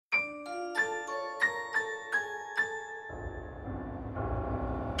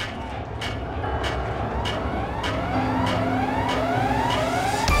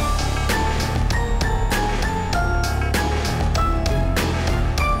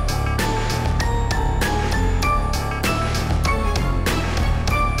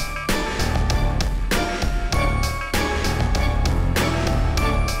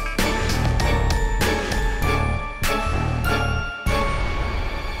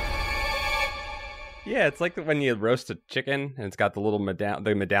Yeah, it's like when you roast a chicken and it's got the little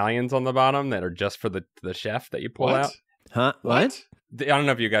medallions on the bottom that are just for the chef that you pull out. Huh? What? I don't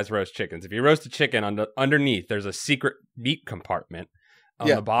know if you guys roast chickens. If you roast a chicken, underneath, there's a secret meat compartment on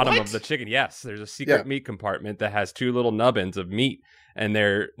the bottom of the chicken. Yes, there's a secret meat compartment that has two little nubbins of meat. And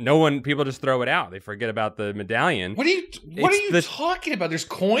people just throw it out. They forget about the medallion. What are you talking about? There's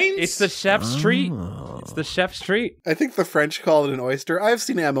coins? It's the chef's treat. It's the chef's treat. I think the French call it an oyster. I've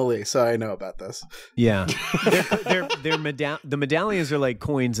seen Emily, so I know about this. Yeah. The medallions are like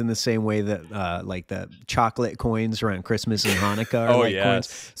coins in the same way that like the chocolate coins around Christmas and Hanukkah are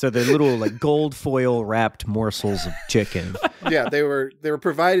coins. So they're little like gold foil wrapped morsels of chicken. Yeah, they were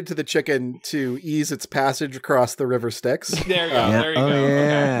provided to the chicken to ease its passage across the river Styx. There you go. There you go.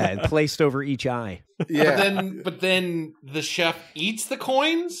 Yeah, okay. Placed over each eye. Yeah. But then the chef eats the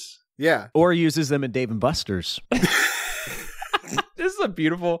coins? Yeah. Or uses them at Dave & Buster's. This is a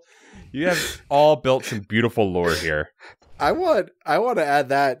beautiful... You have all built some beautiful lore here. I want to add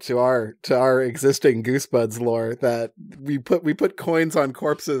that to our existing Goosebuds lore, that we put coins on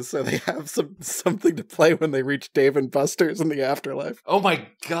corpses so they have something to play when they reach Dave & Buster's in the afterlife. Oh my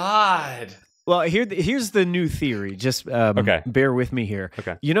God. Well, here's the new theory. Just bear with me here.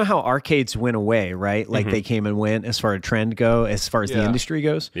 Okay. You know how arcades went away, right? Like they came and went as far as trend go, as far as the industry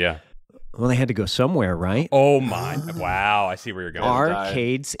goes? Yeah. Well, they had to go somewhere, right? Oh my. Wow. I see where you're going.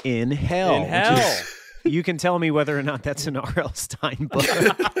 Arcades in hell. In hell. You can tell me whether or not that's an R.L. Stine book.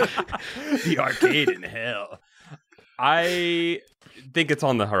 The arcade in hell. I think it's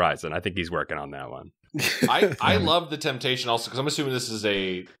on the horizon. I think he's working on that one. I love the temptation also, because I'm assuming if this is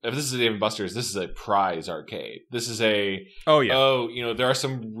a Dave & Buster's, this is a prize arcade. This is there are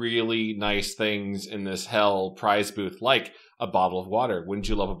some really nice things in this hell prize booth, like a bottle of water. Wouldn't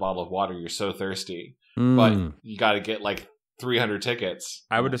you love a bottle of water? You're so thirsty. But you got to get like 300 tickets.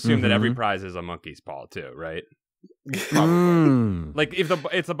 I would assume that every prize is a monkey's paw too, right? Like if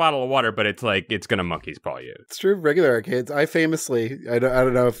it's a bottle of water, but it's like it's gonna monkey's paw you. It's true of regular arcades. I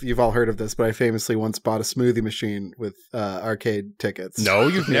don't know if you've all heard of this, but I famously once bought a smoothie machine with arcade tickets. No,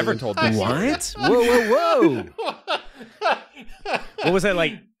 you've never told me. What? Whoa! What was that,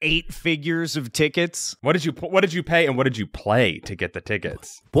 like 8 figures of tickets? What did you pay, and what did you play to get the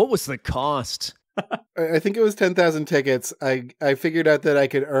tickets? What was the cost? I think it was 10,000 tickets. I figured out that I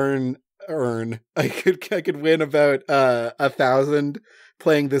could earn. I could win about 1,000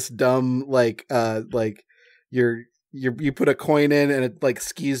 playing this dumb you put a coin in and it like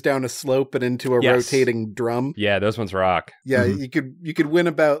skis down a slope and into a rotating drum. Yeah, those ones rock. Yeah, you could win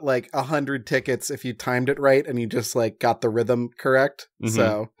about like 100 tickets if you timed it right and you just like got the rhythm correct.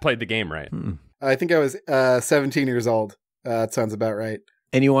 So played the game right. I think I was 17 years old. That sounds about right.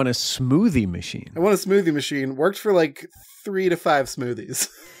 And you want a smoothie machine? I want a smoothie machine. Worked for like 3 to 5 smoothies.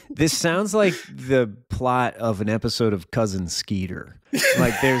 This sounds like the plot of an episode of Cousin Skeeter.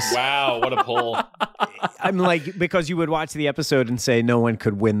 Like there's wow, what a pull. I'm like, because you would watch the episode and say no one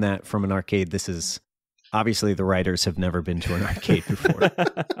could win that from an arcade. This is obviously the writers have never been to an arcade before.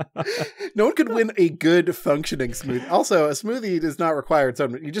 No one could win a good functioning smoothie. Also, a smoothie does not require its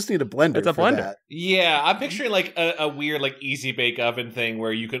own. You just need a blender. It's a blender. That. Yeah, I'm picturing like a weird like easy bake oven thing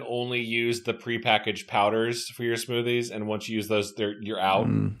where you can only use the prepackaged powders for your smoothies, and once you use those, you're out.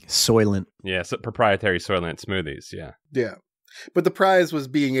 Soylent. Yeah, so proprietary Soylent smoothies. Yeah. Yeah. But the prize was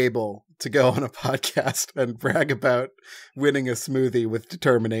being able to go on a podcast and brag about winning a smoothie with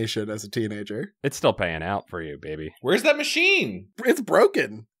determination as a teenager. It's still paying out for you, baby. Where's that machine? It's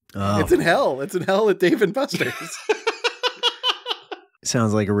broken. Oh. It's in hell. It's in hell at Dave & Buster's.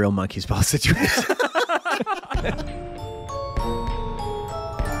 Sounds like a real monkey's paw situation.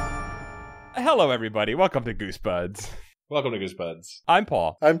 Hello, everybody. Welcome to Goosebuds. Welcome to Goosebuds. I'm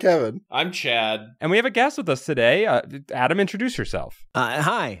Paul. I'm Kevin. I'm Chad. And we have a guest with us today. Adam, introduce yourself.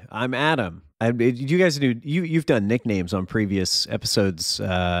 Hi, I'm Adam. You guys you've done nicknames on previous episodes.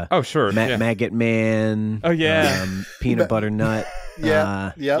 Oh, sure. Maggot Man. Oh, yeah. Peanut Butter Nut.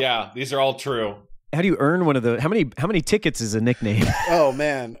 Yeah, these are all true. How do you earn one of those? How many tickets is a nickname? Oh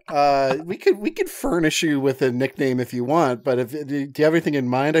man, we could furnish you with a nickname if you want, but do you have anything in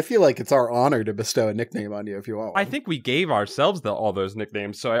mind? I feel like it's our honor to bestow a nickname on you if you want one. I think we gave ourselves all those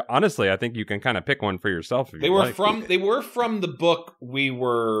nicknames, so I think you can kind of pick one for yourself. If they you were like. They were from the book we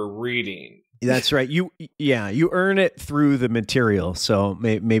were reading. That's right. You earn it through the material, so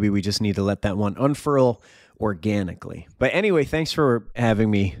maybe we just need to let that one unfurl organically. But anyway, thanks for having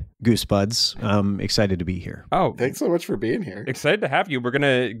me, Goosebuds. I'm excited to be here. Oh, thanks so much for being here. Excited to have you. We're going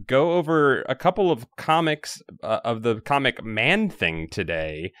to go over a couple of comics of the comic Man thing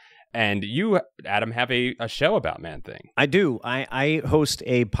today. And you, Adam, have a show about Man-Thing. I do. I host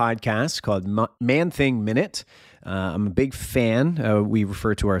a podcast called Man-Thing Minute. I'm a big fan. We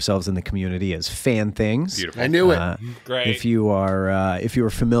refer to ourselves in the community as Fan Things. Beautiful. I knew it. Great. If you are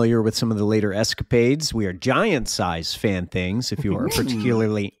familiar with some of the later escapades, we are giant-sized Fan Things. If you are a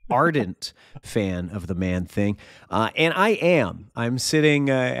particularly ardent fan of the Man-Thing, and I'm sitting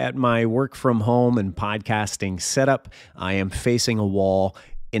at my work from home and podcasting setup. I am facing a wall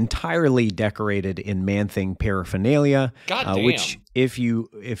entirely decorated in Man-Thing paraphernalia, which, if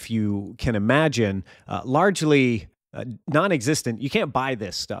you can imagine, largely non-existent. You can't buy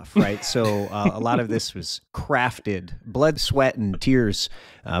this stuff, right? So a lot of this was crafted, blood, sweat, and tears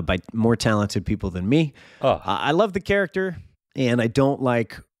by more talented people than me. I love the character, and I don't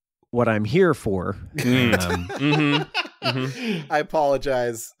like what I'm here for. I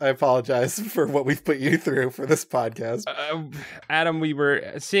apologize for what we've put you through for this podcast. Adam, we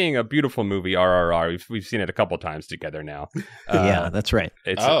were seeing a beautiful movie, RRR. We've seen it a couple times together now. Yeah, that's right.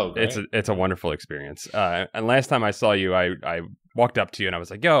 It's a wonderful experience. And last time I saw you, I walked up to you and I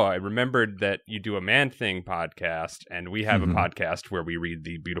was like, yo, I remembered that you do a Man-Thing podcast, and we have a podcast where we read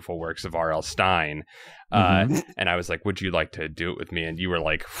the beautiful works of R.L. Stine. And I was like, would you like to do it with me? And you were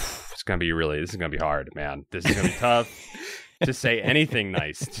like, this is going to be hard, man. This is going to be tough to say anything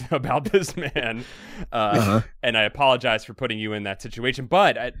nice about this man. And I apologize for putting you in that situation.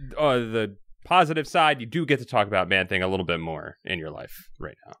 But the positive side, you do get to talk about Man-Thing a little bit more in your life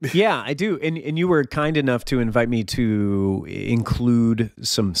right now. Yeah, I do. And you were kind enough to invite me to include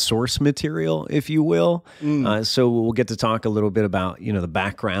some source material, if you will. So we'll get to talk a little bit about, the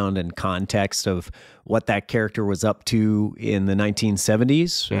background and context of what that character was up to in the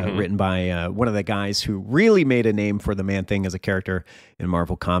 1970s, written by one of the guys who really made a name for the Man-Thing as a character in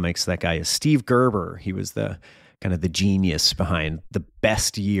Marvel Comics. That guy is Steve Gerber. He was the kind of the genius behind the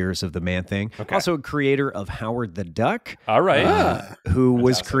best years of the Man-Thing. Okay. Also a creator of Howard the Duck. All right. Who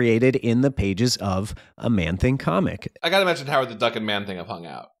was created in the pages of a Man-Thing comic. I gotta mention Howard the Duck and Man-Thing have hung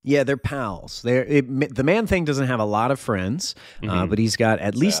out. Yeah, they're pals. The Man-Thing doesn't have a lot of friends, but he's got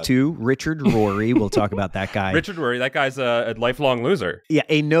at least two. Richard Rory, we'll talk about that guy. Richard Rory, that guy's a lifelong loser. Yeah,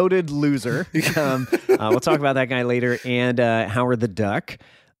 a noted loser. We'll talk about that guy later. And Howard the Duck.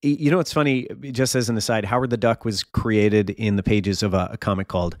 It's funny, just as an aside, Howard the Duck was created in the pages of a comic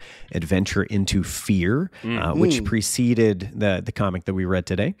called Adventure into Fear, which preceded the comic that we read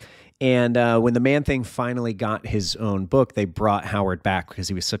today. And when the Man-Thing finally got his own book, they brought Howard back because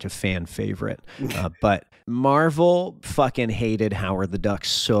he was such a fan favorite. But Marvel fucking hated Howard the Duck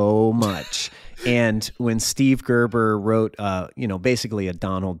so much. And when Steve Gerber wrote, basically a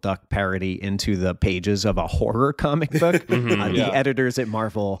Donald Duck parody into the pages of a horror comic book, the editors at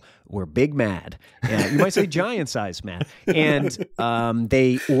Marvel were big mad. You might say giant-sized mad. And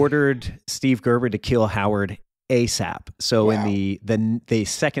they ordered Steve Gerber to kill Howard ASAP. So in the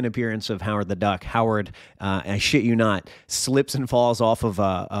second appearance of Howard the Duck, Howard, I shit you not, slips and falls off of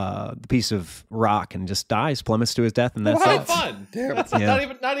a piece of rock and just dies, plummets to his death, and that's it. Fun. Damn. That's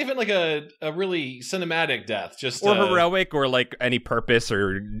not even like a really cinematic death, just or heroic or like any purpose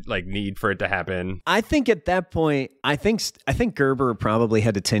or like need for it to happen. I think at that point, I think Gerber probably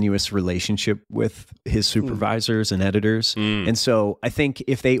had a tenuous relationship with his supervisors and editors, and so I think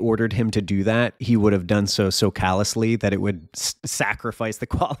if they ordered him to do that, he would have done so callously that it would sacrifice the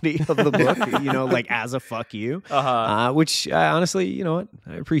quality of the book, like as a fuck you, which honestly, you know what,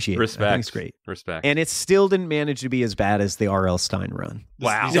 I appreciate. Respect. I think it's great. Respect. And it still didn't manage to be as bad as the R.L. Stine run.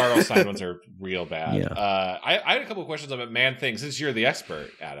 Wow. These R.L. Stine ones are real bad. Yeah. I had a couple of questions about Man-Thing, since you're the expert,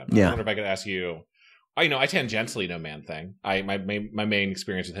 Adam. Yeah. I wonder if I could ask you, I tangentially know Man-Thing. My main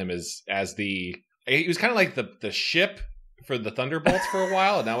experience with him is as he was kind of like the ship for the Thunderbolts for a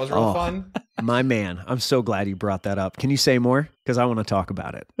while, and that was real fun. My man, I'm so glad you brought that up. Can you say more? Because I want to talk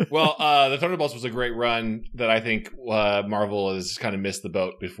about it. Well, the Thunderbolts was a great run that I think Marvel has kind of missed the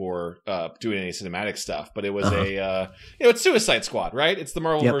boat before doing any cinematic stuff. But it was it's Suicide Squad, right? It's the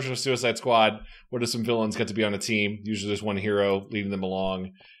Marvel version of Suicide Squad, where some villains get to be on a team. Usually there's one hero leading them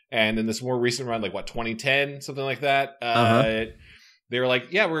along. And in this more recent run, like 2010, something like that, they were like,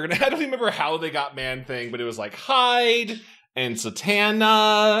 yeah, we're going to, I don't even remember how they got Man-Thing, but it was like Hyde and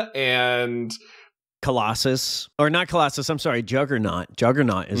Satana and Colossus, or not Colossus, I'm sorry, Juggernaut.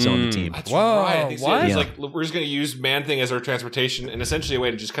 Juggernaut is on the team. That's right. I think so. It's like, we're just going to use Man-Thing as our transportation, and essentially a way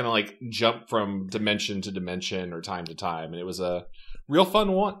to just kind of like jump from dimension to dimension or time to time. And it was a real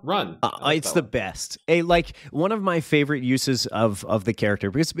fun run. It's the best. Like one of my favorite uses of the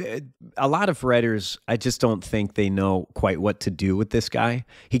character, because a lot of writers, I just don't think they know quite what to do with this guy.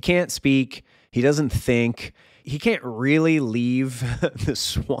 He can't speak. He doesn't think. he can't really leave the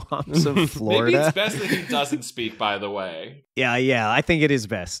swamps of Florida. Maybe it's best that he doesn't speak, by the way. Yeah, I think it is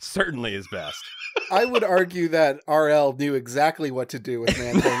best. Certainly is best. I would argue that RL knew exactly what to do with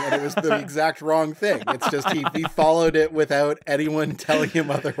Man-Thing, and it was the exact wrong thing. It's just he followed it without anyone telling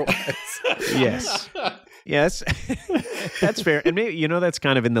him otherwise. Yes. Yes, that's fair. And maybe, that's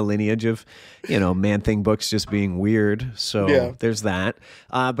kind of in the lineage of, Man-Thing books just being weird. So there's that.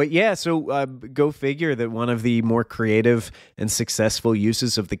 But yeah, so go figure that one of the more creative and successful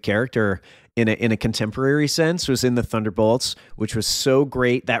uses of the character in a contemporary sense was in the Thunderbolts, which was so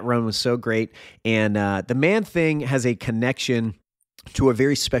great. That run was so great. And the Man-Thing has a connection to a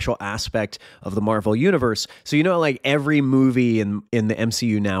very special aspect of the Marvel universe. So, like every movie in the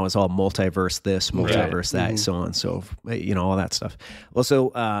MCU now is all multiverse this, multiverse that, so on. So, all that stuff. Well, so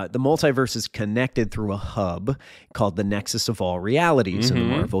the multiverse is connected through a hub called the Nexus of All Realities in the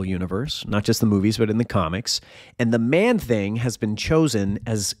Marvel universe, not just the movies, but in the comics. And the Man-Thing has been chosen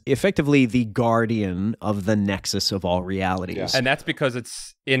as effectively the guardian of the Nexus of All Realities. Yeah. And that's because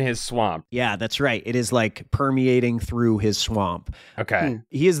it's in his swamp. Yeah, that's right. It is like permeating through his swamp. Okay.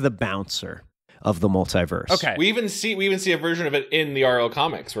 He is the bouncer of the multiverse. Okay. We even see a version of it in the RL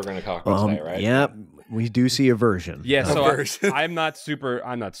comics we're going to talk about today, right? Yeah, we do see a version. Yeah, so I'm not super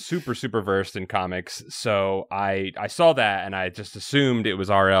versed in comics, so I saw that and I just assumed it was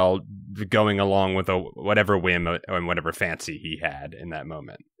RL going along with whatever whim and whatever fancy he had in that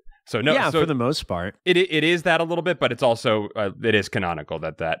moment. So for the most part, it is that a little bit, but it's also it is canonical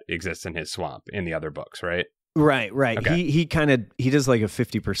that exists in his swamp in the other books, right? Right. Okay. He does like a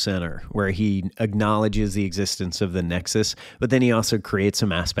 50%er where he acknowledges the existence of the Nexus, but then he also creates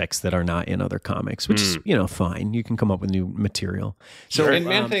some aspects that are not in other comics, which is fine. You can come up with new material. So, and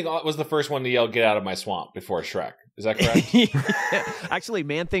Man-Thing was the first one to yell, "Get out of my swamp!" before Shrek. Is that correct? Actually,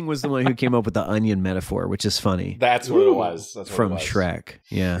 Man-Thing was the one who came up with the onion metaphor, which is funny. That's what it was. From Shrek.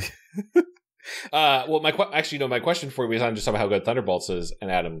 Yeah. Well, my question for you is on just how good Thunderbolts is,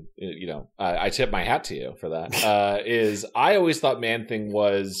 and Adam, I tip my hat to you for that. Is I always thought Man-Thing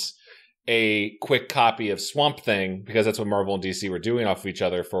was a quick copy of Swamp Thing because that's what Marvel and DC were doing off of each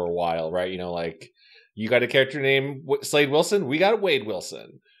other for a while, right? Like you got a character named Slade Wilson, we got Wade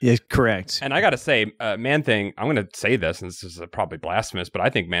Wilson. Yeah, correct. And I got to say, Man-Thing, I'm going to say this, and this is probably blasphemous, but I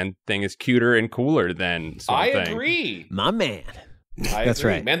think Man-Thing is cuter and cooler than Swamp Thing. I agree. My man. That's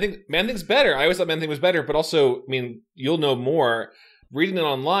agree. Right. Man-Thing's better. I always thought Man-Thing was better, but also, you'll know more. Reading it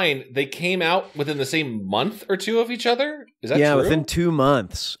online, they came out within the same month or two of each other. Is that true? Yeah, within 2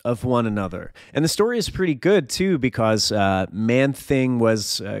 months of one another. And the story is pretty good, too, because Man-Thing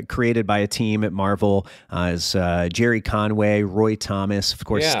was created by a team at Marvel as Jerry Conway, Roy Thomas. Of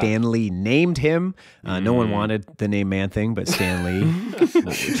course, Stan Lee named him. No one wanted the name Man-Thing, but Stan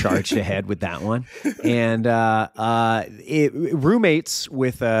Lee charged ahead with that one. And roommates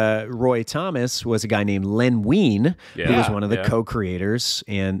with Roy Thomas was a guy named Len Wein, who was one of the co-creators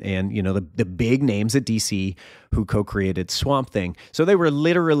and the big names at DC who co-created Swamp Thing. So they were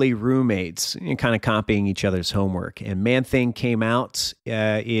literally roommates, kind of copying each other's homework. And Man-Thing came out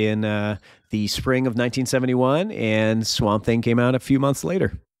in the spring of 1971, and Swamp Thing came out a few months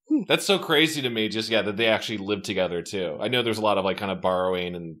later. That's so crazy to me, that they actually lived together too. I know there's a lot of kind of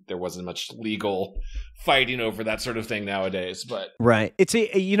borrowing, and there wasn't much legal fighting over that sort of thing nowadays. But right,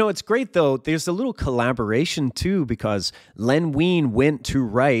 it's great though. There's a little collaboration too because Len Wein went to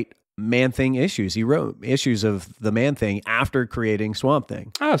write Man-Thing issues. He wrote issues of the Man-Thing after creating Swamp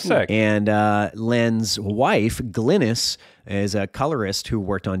Thing. Oh, sick. And Len's wife, Glynis, is a colorist who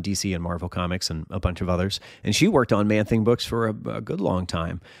worked on DC and Marvel Comics and a bunch of others. And she worked on Man-Thing books for a good long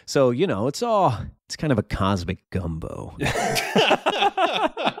time. So, it's kind of a cosmic gumbo.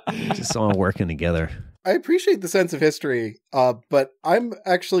 Just all working together. I appreciate the sense of history, but I'm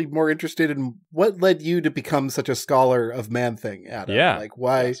actually more interested in what led you to become such a scholar of Man-Thing, Adam. Yeah. Like,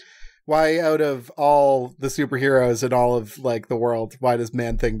 why out of all the superheroes in all of the world, why does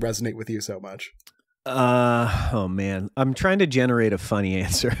Man-Thing resonate with you so much? Oh man, I'm trying to generate a funny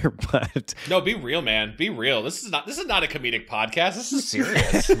answer, but no, be real, man. Be real. This is not a comedic podcast. This is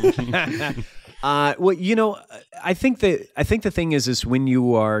serious. Well, I think the thing is when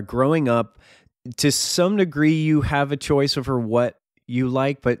you are growing up, to some degree, you have a choice over what you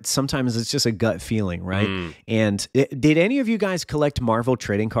like, but sometimes it's just a gut feeling, right? And did any of you guys collect Marvel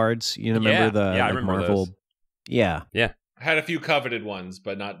trading cards? Remember I remember Marvel? Those. Yeah. I had a few coveted ones,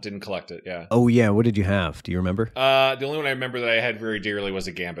 but didn't collect it. Yeah. Oh yeah. What did you have? Do you remember? The only one I remember that I had very dearly was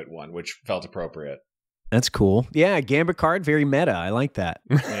a Gambit one, which felt appropriate. That's cool. Yeah, Gambit card, very meta. I like that.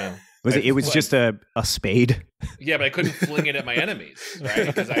 Yeah. It was just a spade. Yeah, but I couldn't fling it at my enemies, right?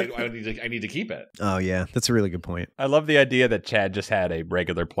 Because I need to keep it. Oh yeah, that's a really good point. I love the idea that Chad just had a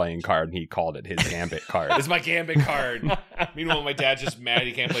regular playing card and he called it his gambit card. It's my gambit card. Meanwhile, my dad's just mad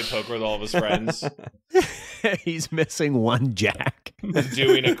he can't play poker with all of his friends. He's missing one jack.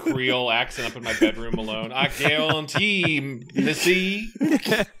 Doing a Creole accent up in my bedroom alone. I guarantee, Missy.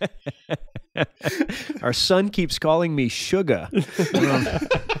 Our son keeps calling me sugar.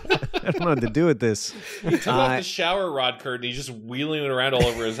 I don't know what to do with this. He took off the shower rod curtain. He's just wheeling it around all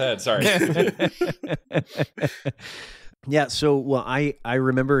over his head. Sorry. Yeah, so, well, I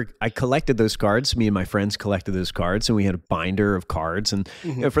remember I collected those cards. Me and my friends collected those cards, and we had a binder of cards. And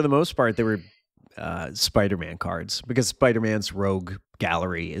you know, for the most part, they were Spider-Man cards, because Spider-Man's Rogue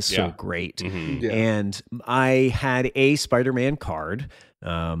Gallery is so great. Mm-hmm. Yeah. And I had a Spider-Man card,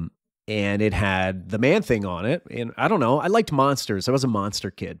 and it had the Man-Thing on it. And I don't know, I liked monsters. I was a monster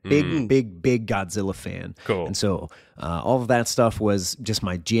kid. Big Godzilla fan. Cool. And so all of that stuff was just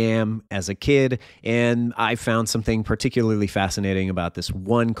my jam as a kid. And I found something particularly fascinating about this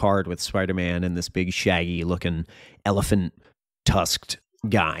one card with Spider-Man and this big shaggy looking elephant tusked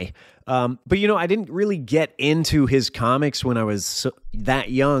guy. But you know, I didn't really get into his comics when I was that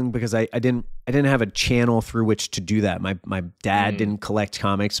young, because I didn't have a channel through which to do that. My dad didn't collect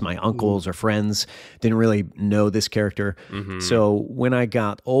comics. My uncles or friends didn't really know this character. Mm-hmm. So when I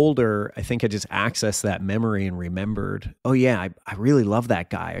got older, I think I just accessed that memory and remembered, oh yeah, I really love that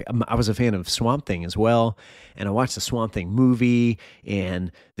guy. I was a fan of Swamp Thing as well. And I watched the Swamp Thing movie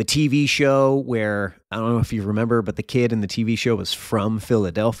and the TV show where, I don't know if you remember, but the kid in the TV show was from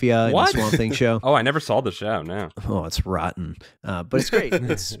Philadelphia. What? In the Swamp Thing show. Oh, I never saw the show, no. Oh, it's rotten. But it's great.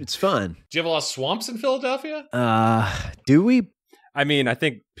 It's fun. Do you have a lot of swamps in Philadelphia? Do we? I mean, I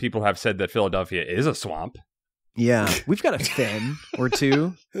think people have said that Philadelphia is a swamp. Yeah, we've got a fen or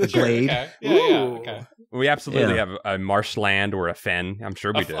two, a glade. Okay. Yeah, okay. We absolutely have a marshland or a fen. I'm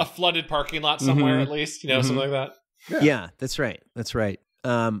sure we do. A flooded parking lot somewhere, at least, something like that. Yeah, that's right. That's right.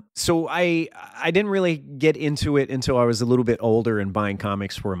 So I didn't really get into it until I was a little bit older and buying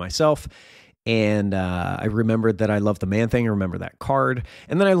comics for myself. And I remembered that I loved the Man-Thing. I remember that card.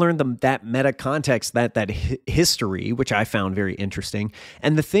 And then I learned that meta context, that history, which I found very interesting.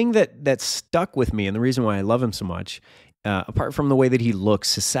 And the thing that stuck with me, and the reason why I love him so much, apart from the way that he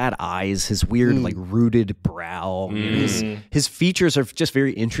looks, his sad eyes, his weird, like, rooted brow, his features are just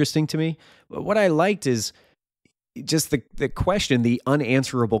very interesting to me. But what I liked is just the question, the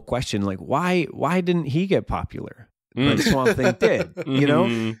unanswerable question, like, why didn't he get popular? Like Swamp Thing did, you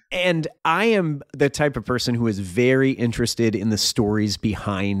know? And I am the type of person who is very interested in the stories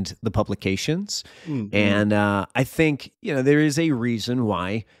behind the publications. And I think, there is a reason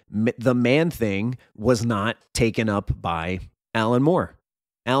why the Man-Thing was not taken up by Alan Moore.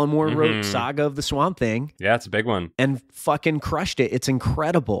 Alan Moore wrote Saga of the Swamp Thing. Yeah, it's a big one. And fucking crushed it. It's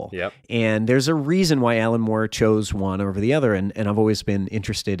incredible. Yep. And there's a reason why Alan Moore chose one over the other. And I've always been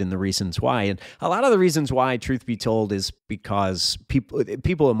interested in the reasons why. And a lot of the reasons why, truth be told, is because people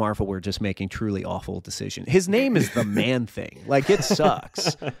at Marvel were just making truly awful decisions. His name is the Man-Thing. Like, it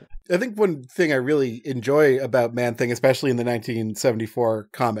sucks. I think one thing I really enjoy about Man-Thing, especially in the 1974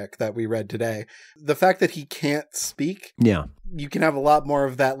 comic that we read today, the fact that he can't speak. Yeah. You can have a lot more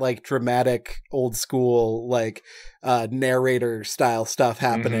of that, like, dramatic, old school, like, narrator style stuff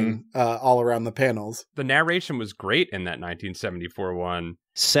happening all around the panels. The narration was great in that 1974 one.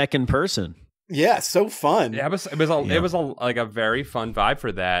 Second person. Yeah, so fun. Yeah, it was like a very fun vibe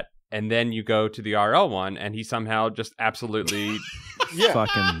for that. And then you go to the RL one, and he somehow just absolutely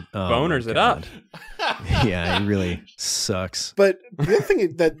fucking boners it up. Yeah, it really sucks. But the other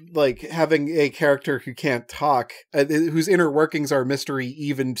thing that, like, having a character who can't talk, whose inner workings are mystery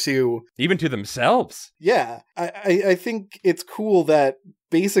even to themselves. Yeah, I think it's cool that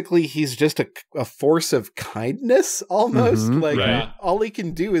basically he's just a force of kindness almost. All he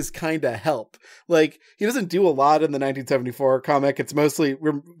can do is kind of help. Like, he doesn't do a lot in the 1974 comic. It's mostly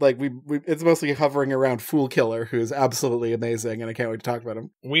it's mostly hovering around Foolkiller, who is absolutely amazing, and I can't wait to talk about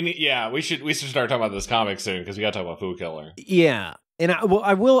him. We should start talking about this comic soon, because we got to talk about Foolkiller. Yeah. And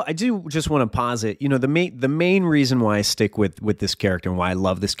I do just want to posit, the main reason why I stick with this character and why I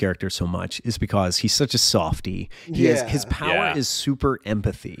love this character so much is because he's such a softie. His power is super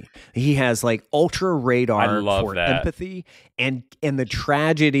empathy. He has, like, ultra radar for empathy, and the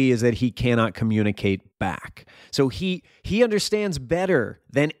tragedy is that he cannot communicate back. So he understands better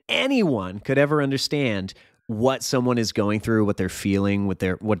than anyone could ever understand what someone is going through, what they're feeling,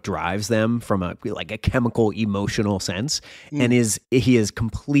 what drives them from a chemical, emotional sense, and he is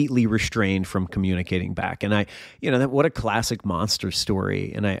completely restrained from communicating back. And what a classic monster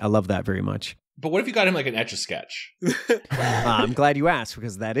story, and I love that very much. But what if you got him like an Etch-a-Sketch? I'm glad you asked,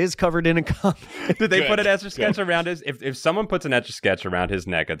 because that is covered in a comic. Did they put an Etch-a-Sketch around his? If someone puts an Etch-a-Sketch around his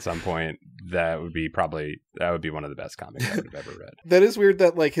neck at some point, that would be one of the best comics I would have ever read. That is weird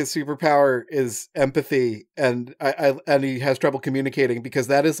that like his superpower is empathy, and and he has trouble communicating, because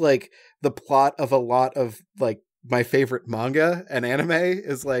that is like the plot of a lot of like my favorite manga and anime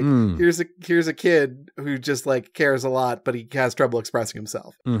is like, here's a kid who just like cares a lot, but he has trouble expressing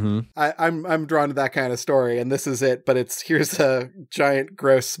himself. Mm-hmm. I'm drawn to that kind of story, and this is it. But here's a giant,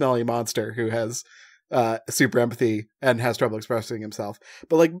 gross, smelly monster who has super empathy and has trouble expressing himself.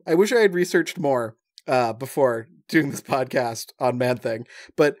 But like, I wish I had researched more before doing this podcast on Man-Thing.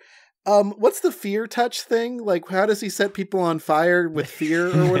 But what's the fear touch thing? Like, how does he set people on fire with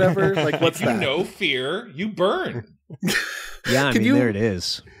fear or whatever? Like, what's that? If you know fear, you burn. Yeah, I mean, there it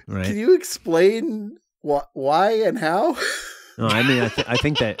is. Right? Can you explain why and how? No, I mean, I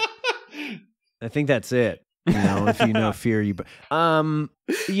think that's it. You know, if you know fear, he's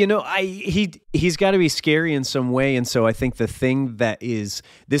got to be scary in some way, and so I think the thing this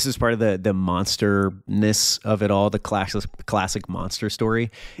is part of the monsterness of it all, the classic monster story.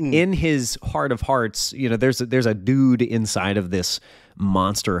 In his heart of hearts, there's a dude inside of this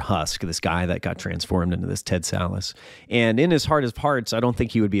monster husk, this guy that got transformed into this Ted Sallis, and in his heart of hearts, I don't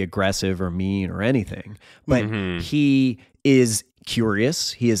think he would be aggressive or mean or anything, but he is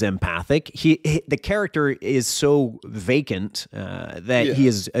curious, he is empathic. The character is so vacant that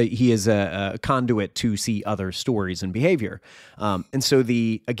he is a conduit to see other stories and behavior. And so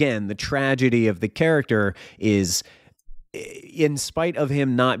the tragedy of the character is, in spite of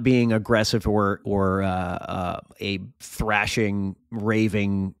him not being aggressive or a thrashing,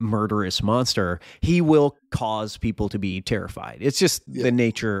 raving, murderous monster, he will cause people to be terrified. It's just the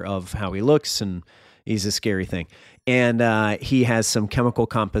nature of how he looks, and he's a scary thing. And he has some chemical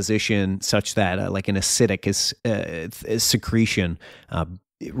composition such that like an acidic secretion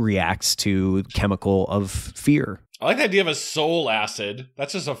reacts to chemical of fear. I like the idea of a soul acid.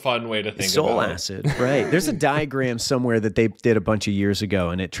 That's just a fun way to think about it. Soul acid, right. There's a diagram somewhere that they did a bunch of years ago,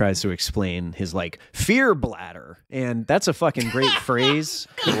 and it tries to explain his like fear bladder. And that's a fucking great phrase.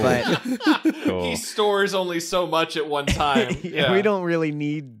 But he stores only so much at one time. Yeah. We don't really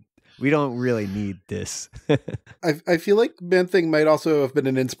need this. I feel like Man-Thing might also have been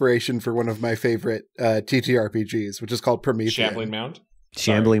an inspiration for one of my favorite TTRPGs, which is called Prometheus. Shambling Mound?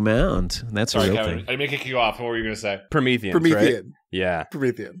 Shambling Mound. That's a real Kevin, thing. I didn't kick you off. What were you going to say? Promethean. Right? Yeah.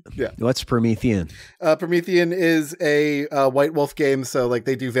 Promethean. Yeah. What's Promethean? Promethean is a White Wolf game. So like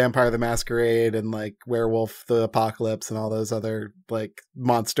they do Vampire the Masquerade and like Werewolf the Apocalypse and all those other like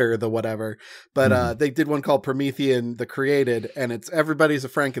Monster the whatever. But they did one called Promethean the Created, and it's everybody's a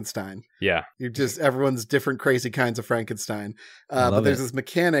Frankenstein. Yeah. Everyone's different crazy kinds of Frankenstein. But there's this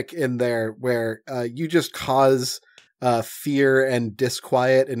mechanic in there where you just cause fear and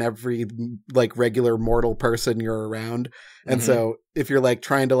disquiet in every like regular mortal person you're around. And so if you're like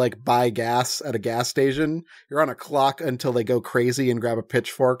trying to like buy gas at a gas station, you're on a clock until they go crazy and grab a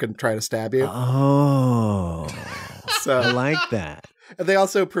pitchfork and try to stab you. Oh, so I like that. They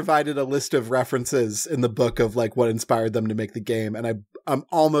also provided a list of references in the book of like what inspired them to make the game. And I'm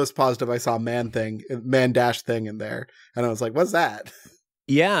almost positive I saw Man-Thing in there. And I was like, what's that?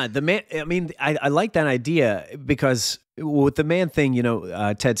 Yeah, I like that idea, because with the Man-Thing,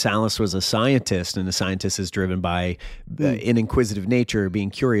 Ted Sallis was a scientist, and the scientist is driven by an inquisitive nature, being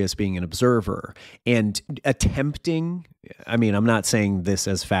curious, being an observer, and attempting, I'm not saying this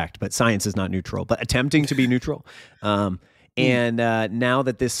as fact, but science is not neutral, but attempting to be neutral. And now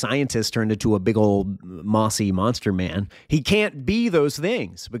that this scientist turned into a big old mossy monster man, he can't be those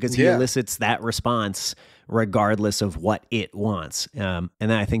things because he elicits that response regardless of what it wants. And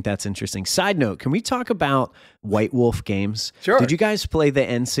I think that's interesting. Side note, can we talk about White Wolf games? Sure. Did you guys play the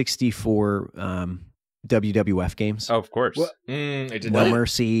N64 WWF games? Oh, of course. No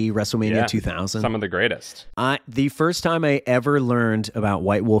Mercy, WrestleMania 2000. Some of the greatest. The first time I ever learned about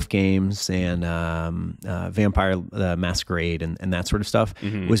White Wolf games and Vampire Masquerade and that sort of stuff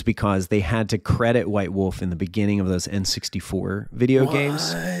was because they had to credit White Wolf in the beginning of those N64 video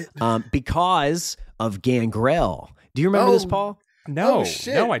games because of Gangrel. Do you remember this, Paul? No,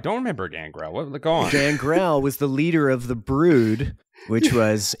 I don't remember Gangrel. Go on. Gangrel was the leader of the Brood, which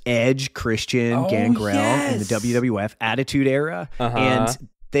was Edge, Christian, Gangrel in the WWF Attitude Era. And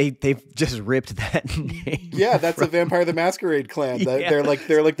they've just ripped that name. Yeah, that's a Vampire the Masquerade clan. Yeah. They're like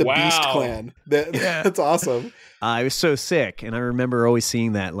the Beast clan. That's awesome. I was so sick, and I remember always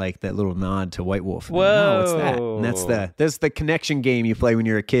seeing that little nod to White Wolf. Whoa, oh, what's that? And that's the connection game you play when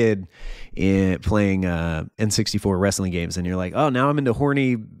you're a kid, playing N64 wrestling games, and you're like, oh, now I'm into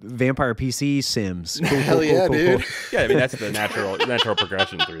horny vampire PC sims. Cool, Hell yeah, dude. Yeah, I mean that's the natural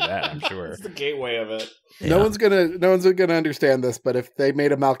progression through that. I'm sure it's the gateway of it. Yeah. No one's gonna understand this, but if they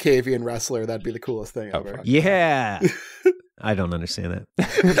made a Malkavian wrestler, that'd be the coolest thing ever. Yeah. I don't understand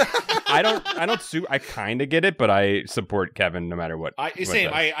that. I kind of get it, but I support Kevin no matter what.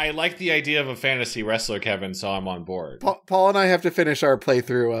 I like the idea of a fantasy wrestler, Kevin, so I'm on board. Paul and I have to finish our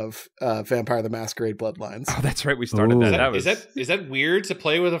playthrough of Vampire the Masquerade Bloodlines. Oh, that's right. We started that. Is that weird to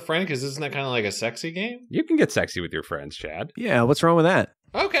play with a friend? Because isn't that kind of like a sexy game? You can get sexy with your friends, Chad. Yeah, what's wrong with that?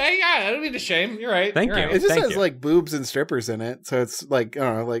 Okay, yeah, I don't mean to shame. You're right. Thank you. Right. It just has like boobs and strippers in it, so it's like, I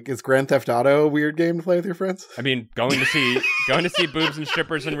don't know, like, is Grand Theft Auto a weird game to play with your friends? I mean, going to see boobs and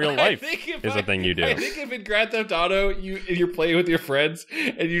strippers in real life is a thing you do. I think if in Grand Theft Auto you're playing with your friends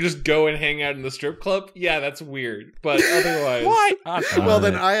and you just go and hang out in the strip club, yeah, that's weird. But otherwise, what? Well,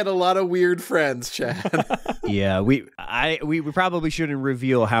 then I had a lot of weird friends, Chad. Yeah, we probably shouldn't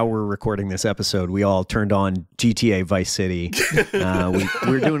reveal how we're recording this episode. We all turned on GTA Vice City.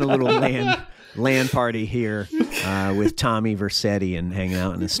 We're doing a little LAN party here with Tommy Vercetti and hanging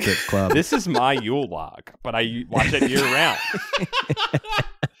out in a strip club. This is my Yule log, but I watch it year round.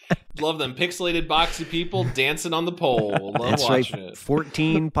 Love them pixelated boxy people dancing on the pole. Love watching it.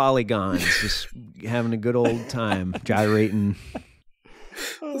 14 polygons, just having a good old time, gyrating.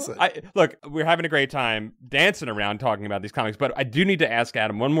 Look, we're having a great time dancing around talking about these comics, but I do need to ask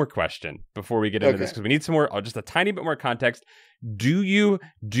Adam one more question before we get into this, because we need some more, just a tiny bit more context. Do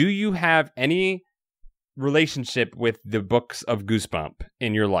you have any relationship with the books of Goosebump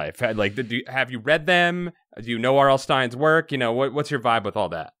in your life? Like, have you read them? Do you know R.L. Stine's work? You know, what's your vibe with all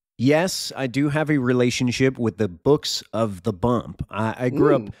that? Yes, I do have a relationship with the books of the Bump. I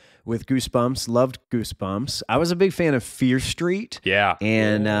grew up with Goosebumps, loved Goosebumps. I was a big fan of Fear Street. Yeah.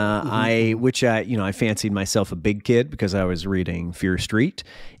 And I fancied myself a big kid because I was reading Fear Street.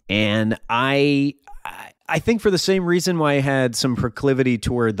 And I think for the same reason why I had some proclivity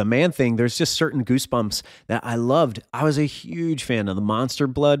toward the Man-Thing, there's just certain Goosebumps that I loved. I was a huge fan of the Monster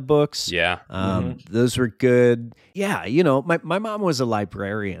Blood books. Yeah. Those were good. Yeah, my mom was a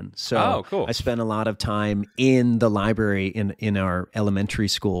librarian, so cool. I spent a lot of time in the library in our elementary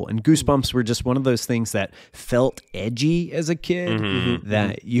school, and Goosebumps were just one of those things that felt edgy as a kid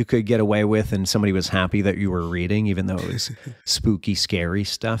that you could get away with, and somebody was happy that you were reading, even though it was spooky, scary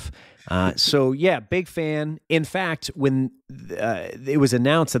stuff. So yeah, big fan. In fact, when it was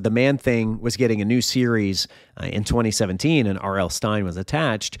announced that the Man-Thing was getting a new series in 2017 and R.L. Stine was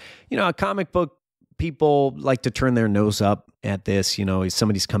attached, comic book people like to turn their nose up at this.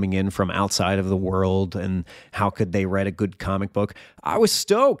 Somebody's coming in from outside of the world, and how could they write a good comic book? I was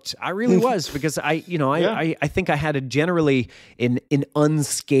stoked. I really was, because I think I had a generally an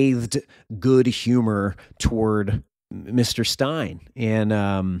unscathed good humor toward Mr. Stine, and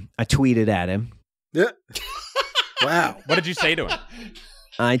I tweeted at him. Yeah. Wow. What did you say to him?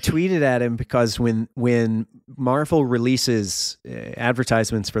 I tweeted at him because when Marvel releases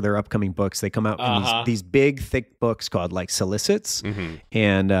advertisements for their upcoming books, they come out in these big, thick books called like solicits.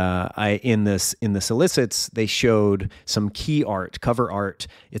 And in the solicits, they showed some key art, cover art.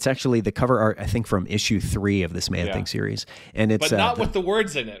 It's actually the cover art, I think, from issue 3 of this Man-Thing series. And it's but not with the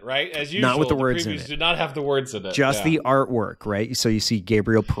words in it, right? As usual, not with the words in it. Do not have the words in it. Just the artwork, right? So you see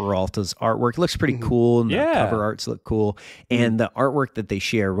Gabriel Peralta's artwork. It looks pretty cool, and the cover arts look cool. And the artwork that they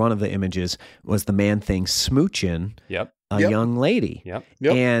share, one of the images was the Man-Thing smooching a young lady. Yep.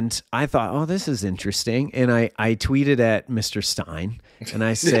 And I thought, oh, this is interesting. And I tweeted at Mr. Stine, and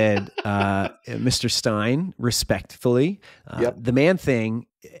I said, Mr. Stine, respectfully, the Man-Thing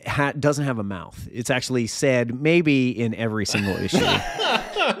doesn't have a mouth. It's actually said maybe in every single issue.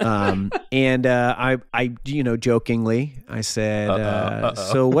 And I jokingly, I said,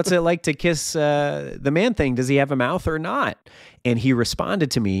 so what's it like to kiss the Man-Thing? Does he have a mouth or not? And he responded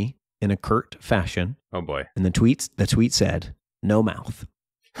to me in a curt fashion. Oh boy. And the tweet said, no mouth.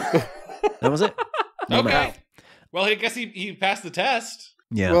 That was it. No mouth. Well, I guess he passed the test.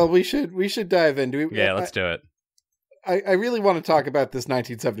 Yeah. Well, we should dive into it. Yeah, let's do it. I really want to talk about this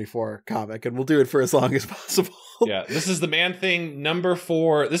 1974 comic, and we'll do it for as long as possible. Yeah, this is the Man-Thing number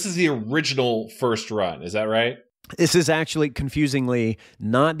 4. This is the original first run. Is that right? This is actually, confusingly,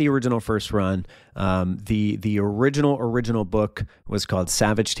 not the original first run. The original book was called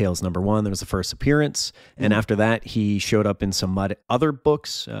Savage Tales #1. That was the first appearance. And after that, he showed up in some other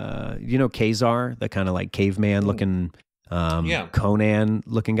books. Khazar, the kind of like caveman looking, Conan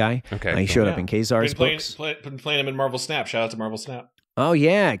looking guy. Okay, he showed up in Khazar's books. Been playing him in Marvel Snap. Shout out to Marvel Snap. Oh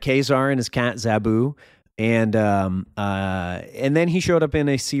yeah, Khazar and his cat Zabu. And then he showed up in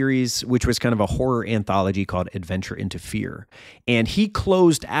a series which was kind of a horror anthology called Adventure into Fear. And he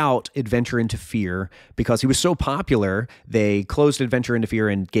closed out Adventure into Fear because he was so popular, they closed Adventure into Fear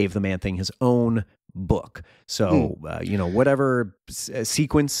and gave the Man-Thing his own book. So, whatever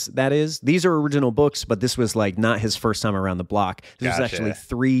sequence that is, these are original books, but this was like not his first time around the block. This was actually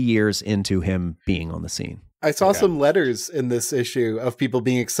 3 years into him being on the scene. I saw some letters in this issue of people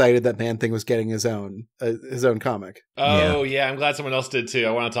being excited that Man-Thing was getting his own comic. Oh, yeah. I'm glad someone else did, too.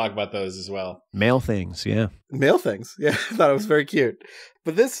 I want to talk about those as well. Mail things, yeah. Mail things, yeah. I thought it was very cute.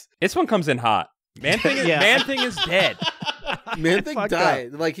 But this one comes in hot. Man-Thing is dead. Man-Thing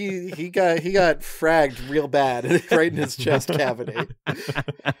died. Like, he got fragged real bad right in his chest cavity.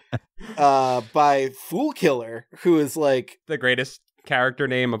 By Foolkiller, who is like... the greatest character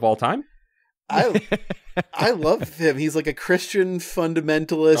name of all time? I love him. He's like a Christian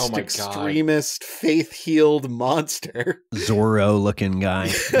fundamentalist, extremist, faith-healed monster. Zorro-looking guy.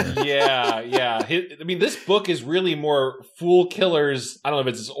 Yeah. I mean, this book is really more Foolkiller's, I don't know if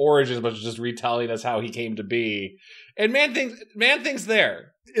it's his origins, but it's just retelling us how he came to be. And Man-Thing's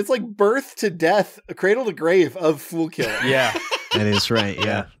there. It's like birth to death, cradle to grave of Foolkiller. Yeah. That is right.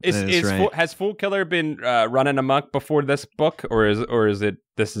 Yeah, has Foolkiller been running amok before this book, or is it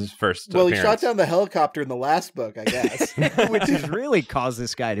this is first? Well, he shot down the helicopter in the last book, I guess, which has really caused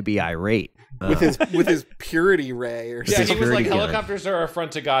this guy to be irate with his purity ray. Or he was like, helicopters are a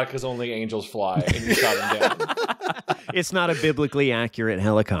affront to God because only angels fly, and you shot him down. It's not a biblically accurate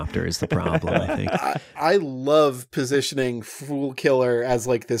helicopter is the problem, I think. I love positioning Foolkiller as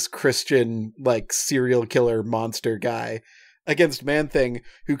like this Christian, like serial killer monster guy against Man-Thing,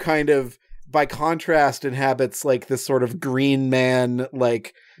 who kind of, by contrast, inhabits like this sort of green man,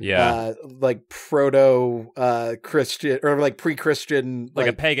 like proto Christian or like pre-Christian, like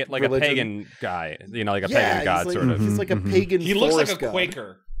a pagan, like religion. A pagan guy, like a pagan god, like, sort of. He's like a pagan. He looks like a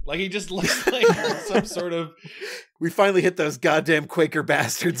Quaker. Like he just looks like some sort of. We finally hit those goddamn Quaker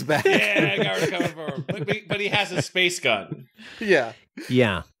bastards back. Yeah, I got rid of cover for him. But he has a space gun. Yeah,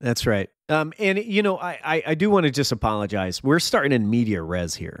 that's right. And I do want to just apologize. We're starting in media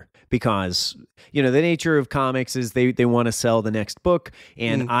res here because the nature of comics is they want to sell the next book,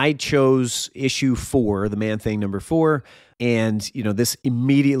 and I chose issue 4, the Man-Thing #4, and this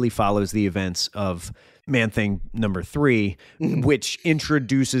immediately follows the events of Man-Thing #3, which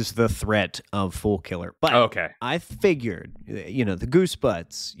introduces the threat of Foolkiller. But I figured, the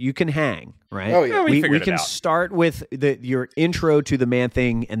Goosebuds, you can hang, right? Oh yeah, we can start with your intro to the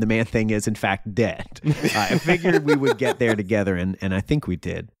Man-Thing, and the Man-Thing is in fact dead. I figured we would get there together, and I think we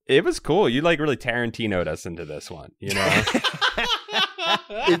did. It was cool. You like really Tarantino'd us into this one,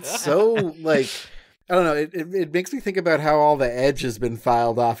 It's so like. I don't know. It makes me think about how all the edge has been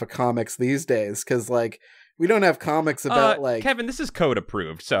filed off of comics these days. Because like we don't have comics about like Kevin. This is code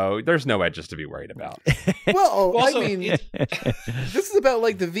approved, so there's no edges to be worried about. Well, I mean, this is about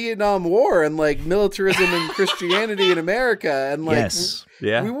like the Vietnam War and like militarism and Christianity in America, and like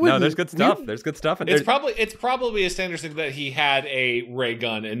there's good stuff. There's good stuff. It's probably a standard thing that he had a ray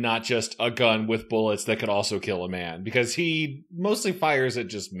gun and not just a gun with bullets that could also kill a man, because he mostly fires at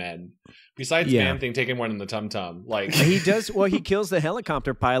just men. Besides Man-Thing taking one in the tum-tum. Like he does, well, he kills the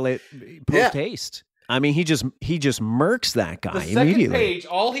helicopter pilot post-haste. I mean, he just murks that guy immediately. The second page,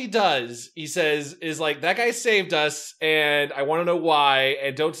 all he does, he says, is like, that guy saved us, and I want to know why,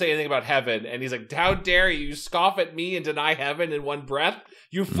 and don't say anything about heaven. And he's like, how dare you scoff at me and deny heaven in one breath?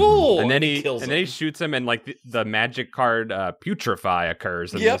 You fool! And then he kills him. Then he shoots him, and like the magic card Putrefy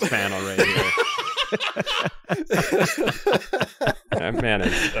occurs in this panel right here.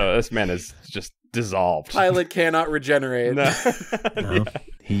 This man is just dissolved. Pilot cannot regenerate. No.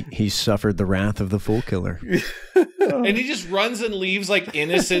 He suffered the wrath of the Foolkiller. And he just runs and leaves like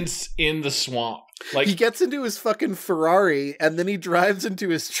innocents in the swamp. Like he gets into his fucking Ferrari and then he drives into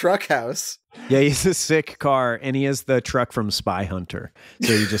his truck house. Yeah, he's a sick car, and he has the truck from Spy Hunter,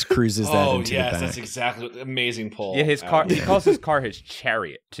 so he just cruises that into the back. That's exactly amazing pull. Yeah, his car. He calls his car his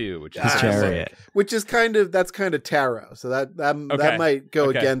chariot too, which is chariot, which is kind of tarot. So that might go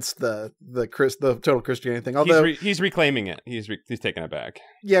against the total Christianity thing. Although he's reclaiming it, he's taking it back.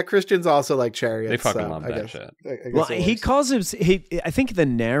 Yeah, Christians also like chariots. They fucking love that shit. He calls him. I think the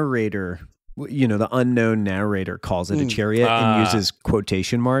narrator the unknown narrator calls it a chariot and uses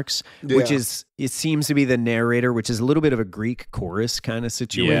quotation marks, which is, it seems to be the narrator, which is a little bit of a Greek chorus kind of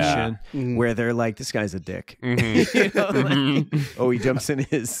situation where they're like, this guy's a dick. He jumps in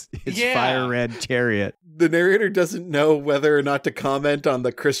his fire red chariot. The narrator doesn't know whether or not to comment on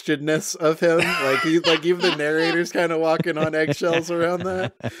the Christianness of him. Like even the narrator's kind of walking on eggshells around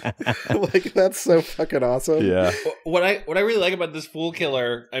that. Like, that's so fucking awesome. Yeah. What I really like about this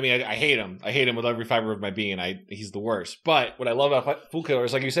Foolkiller, I mean, I hate him. I hate him with every fiber of my being. He's the worst. But what I love about Foolkiller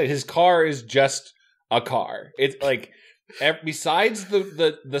is, like you said, his car is just a car. It's like, besides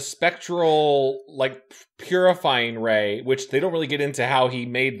the spectral, like, purifying ray, which they don't really get into how he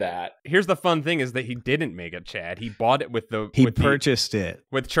made that. Here's the fun thing is that he didn't make it, Chad. He bought it He purchased it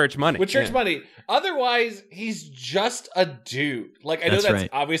with church money. With church money. Otherwise, he's just a dude. Like, I know that's right.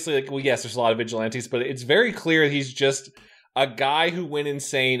 Obviously, like, well, yes, there's a lot of vigilantes, but it's very clear he's just a guy who went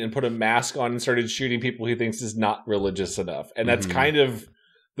insane and put a mask on and started shooting people he thinks is not religious enough. And that's kind of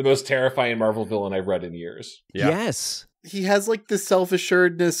the most terrifying Marvel villain I've read in years. Yeah. Yes. He has like the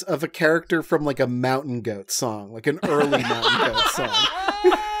self-assuredness of a character from like a Mountain Goat song, like an early Mountain Goat song.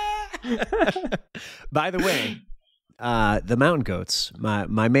 By the way, the Mountain Goats,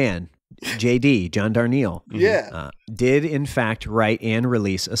 my man, JD, John Darnielle, did in fact write and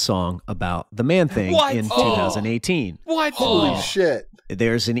release a song about the Man-Thing in 2018. What? Holy shit.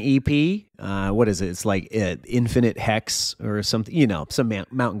 There's an EP. What is it? It's like Infinite Hex or something. Some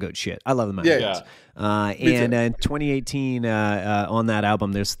Mountain Goat shit. I love the Mountain Goats. And in 2018, on that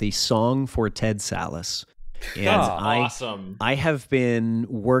album, there's the song for Ted Sallis. And awesome. I have been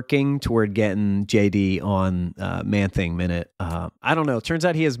working toward getting JD on Man-Thing Minute. I don't know. It turns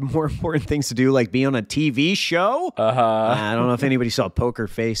out he has more important things to do, like be on a TV show. I don't know if anybody saw Poker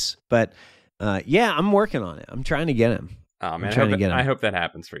Face, but I'm working on it. I'm trying to get him. Oh man, I hope that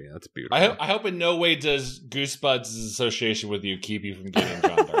happens for you. That's beautiful. I hope in no way does Goosebuds' association with you keep you from getting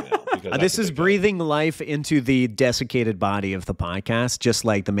John Darnielle. This is breathing life into the desiccated body of the podcast, just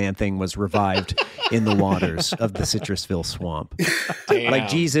like the Man-Thing was revived in the waters of the Citrusville swamp. Damn. Like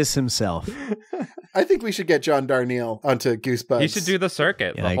Jesus himself. I think we should get John Darnielle onto Goosebuds. He should do the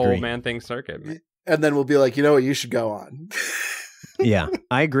circuit, the whole Man-Thing circuit. And then we'll be like, you know what, you should go on. Yeah,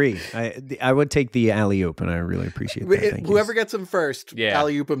 I agree. I would take the alley-oop, and I really appreciate that. Whoever gets him first,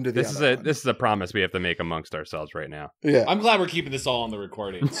 alley-oop him to the other one. This is a promise we have to make amongst ourselves right now. Yeah, I'm glad we're keeping this all on the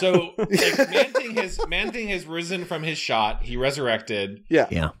recording. So, like, Man-Thing has risen from his shot. He resurrected.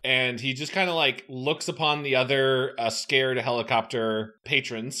 Yeah. And he just kind of like looks upon the other scared helicopter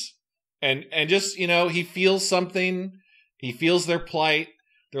patrons, and just he feels something. He feels their plight.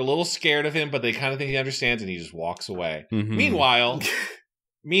 They're a little scared of him, but they kind of think he understands, and he just walks away. Mm-hmm.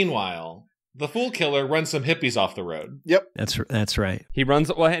 Meanwhile, the Foolkiller runs some hippies off the road. Yep, that's right. He runs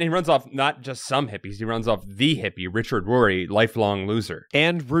off not just some hippies. He runs off the hippie, Richard Rory, lifelong loser,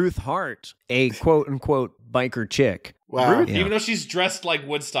 and Ruth Hart, a quote unquote biker chick. Wow. Ruth, even though she's dressed like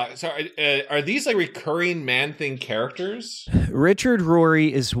Woodstock. So are these like recurring Man-Thing characters? Richard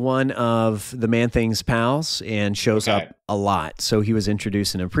Rory is one of the Man-Thing's pals and shows up a lot. So he was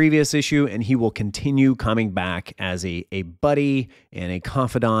introduced in a previous issue, and he will continue coming back as a buddy and a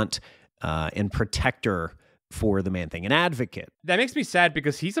confidant and protector for the Man-Thing, an advocate. That makes me sad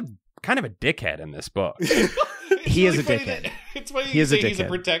because he's a kind of a dickhead in this book. He is a dickhead. It's funny you say he's a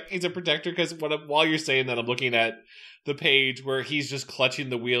protector, because while you're saying that, I'm looking at the page where he's just clutching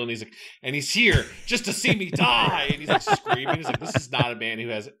the wheel, and he's like, and he's here just to see me die, and he's like screaming. He's like, this is not a man who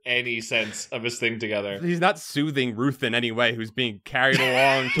has any sense of his thing together. He's not soothing Ruth in any way, who's being carried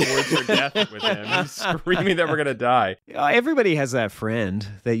along towards her death with him. He's screaming that we're gonna die. Everybody has that friend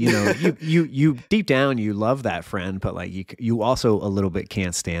that you deep down you love that friend, but like you also a little bit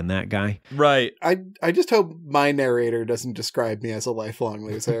can't stand that guy. Right. I just hope my narrator doesn't describe me as a lifelong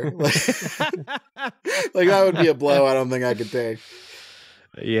loser. Like that would be a blow I don't think I could take.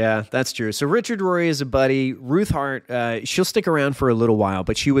 Yeah, that's true. So Richard Rory is a buddy. Ruth Hart, she'll stick around for a little while,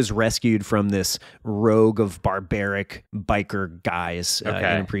 but she was rescued from this rogue of barbaric biker guys in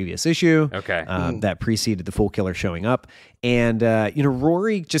a previous issue. That preceded the Foolkiller showing up. And,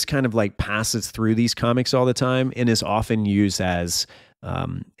 Rory just kind of like passes through these comics all the time and is often used as,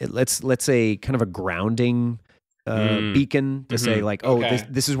 let's say, kind of a grounding beacon to say like,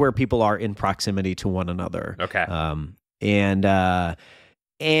 this is where people are in proximity to one another. And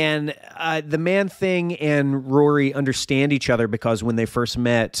the Man-Thing and Rory understand each other because when they first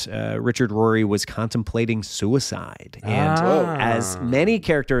met, Richard Rory was contemplating suicide. And as many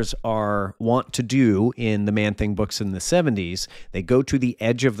characters are wont to do in the Man-Thing books in the 70s, they go to the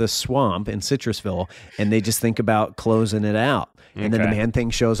edge of the swamp in Citrusville and they just think about closing it out. And then the man thing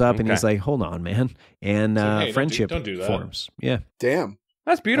shows up and he's like, hold on, man. And hey, friendship don't do that. Forms. Yeah. Damn.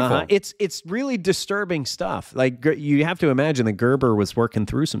 That's beautiful. It's really disturbing stuff. Like, you have to imagine that Gerber was working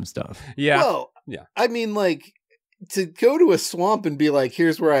through some stuff. Yeah. Well, yeah. I mean, like, to go to a swamp and be like,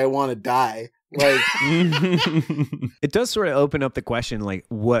 here's where I want to die. Like, it does sort of open up the question, like,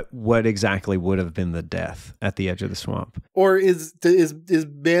 what exactly would have been the death at the edge of the swamp? Or is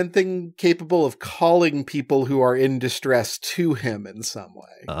Man-Thing capable of calling people who are in distress to him in some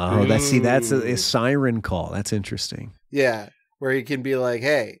way? Oh, that's a siren call. That's interesting. Yeah, where he can be like,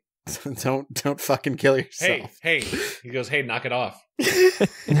 hey, don't fucking kill yourself. Hey. He goes, hey, knock it off.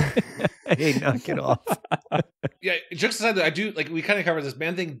 Hey, knock it off. Yeah, jokes aside, I do, like, we kind of covered this.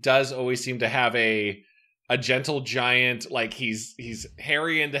 Man-Thing does always seem to have a gentle giant, like, he's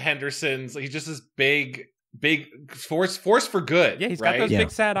Harry and the Hendersons. He's just this big force for good. Yeah, he's got those big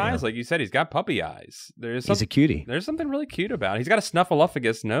sad eyes, like you said. He's got puppy eyes. He's a cutie. There's something really cute about it. He's got a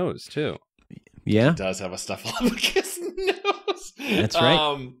snuffleupagus nose too. Yeah, he does have a snuffleupagus nose. That's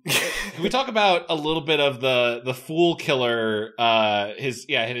right. Can we talk about a little bit of the Foolkiller?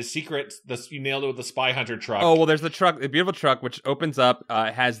 His secret. You nailed it with the spy hunter truck. Oh well, there's the truck, the beautiful truck, which opens up,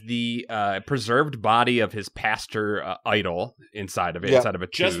 has the preserved body of his pastor idol inside of it, inside of a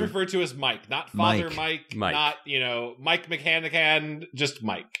tube. Just referred to as Mike, not Father Mike. Not Mike McHanahan, just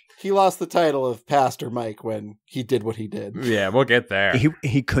Mike. He lost the title of Pastor Mike when he did what he did. Yeah, we'll get there.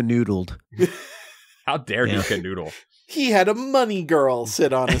 He canoodled. How dare you canoodle? He had a money girl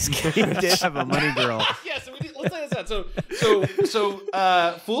sit on his couch. He did have a money girl. Yeah, so let's say that. So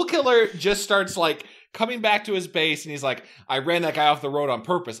Foolkiller just starts like coming back to his base, and he's like, I ran that guy off the road on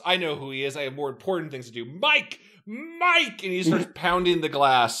purpose. I know who he is. I have more important things to do. Mike! And he starts pounding the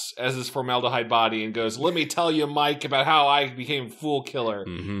glass as his formaldehyde body and goes, let me tell you, Mike, about how I became Foolkiller.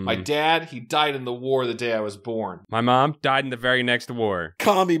 Mm-hmm. My dad, he died in the war the day I was born. My mom died in the very next war.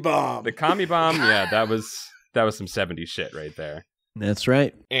 Commie bomb. The commie bomb, yeah, that was some 70s shit right there. That's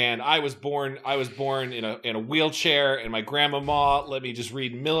right. And I was born in a wheelchair, and my grandmama let me just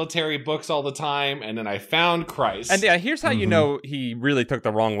read military books all the time, and then I found Christ. And yeah, here's how you know he really took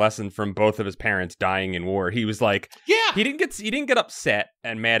the wrong lesson from both of his parents dying in war. He was like, he didn't get upset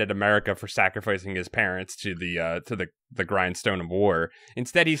and mad at America for sacrificing his parents to the grindstone of war.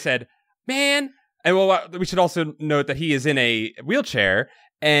 Instead, he said, man, and well, we should also note that he is in a wheelchair.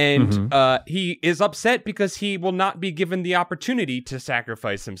 And he is upset because he will not be given the opportunity to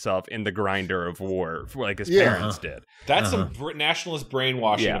sacrifice himself in the grinder of war like his parents did. That's some nationalist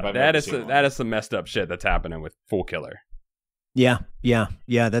brainwashing. Yeah, that is some messed up shit that's happening with Foolkiller. Yeah,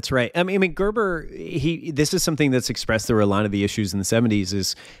 that's right. I mean, Gerber, this is something that's expressed through a lot of the issues in the 70s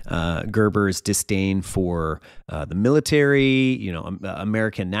is Gerber's disdain for the military,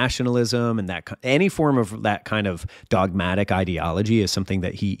 American nationalism, and any form of that kind of dogmatic ideology is something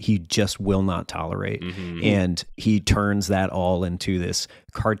that he just will not tolerate. Mm-hmm. And he turns that all into this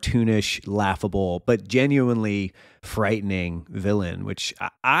cartoonish, laughable, but genuinely frightening villain, which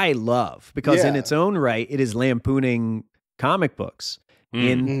I love because in its own right, it is lampooning comic books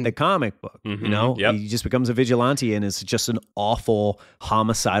in the comic book. He just becomes a vigilante and is just an awful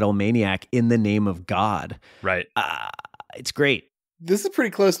homicidal maniac in the name of God. Right. It's great. This is pretty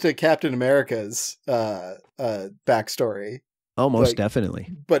close to Captain America's backstory. Oh, most definitely.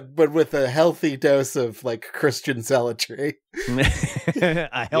 But with a healthy dose of like Christian zealotry.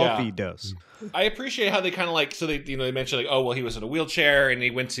 A healthy dose. I appreciate how they kind of like, so they mentioned like, oh, well, he was in a wheelchair and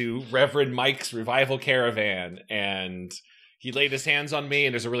he went to Reverend Mike's revival caravan and he laid his hands on me,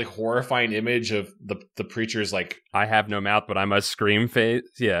 and there's a really horrifying image of the preacher's like, I have no mouth, but I must scream face.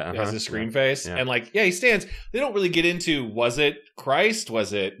 Yeah. He has a scream face. Yeah. And like, he stands. They don't really get into, was it Christ?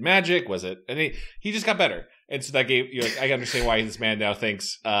 Was it magic? Was it? And he just got better. And so that gave I understand why this man now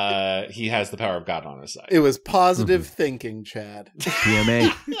thinks he has the power of God on his side. It was positive thinking, Chad.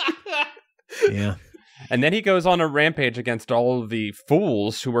 PMA. Yeah. And then he goes on a rampage against all of the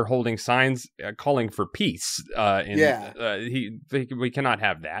fools who were holding signs calling for peace. We cannot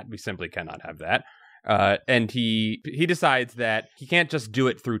have that. We simply cannot have that. And he decides that he can't just do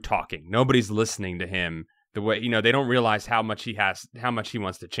it through talking. Nobody's listening to him. The way they don't realize how much he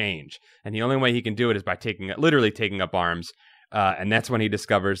wants to change, and the only way he can do it is by literally taking up arms. And that's when he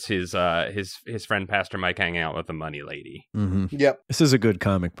discovers his friend Pastor Mike hanging out with the money lady. Mm-hmm. Yep, this is a good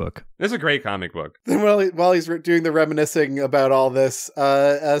comic book. This is a great comic book. Then while he's doing the reminiscing about all this,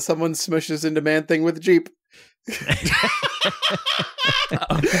 someone smushes into Man-Thing with a Jeep.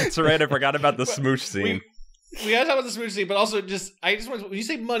 Oh, that's right. I forgot about the smoosh scene. We gotta talk about the smooch scene, but also when you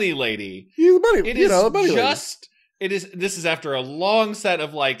say money lady, the money lady. This is after a long set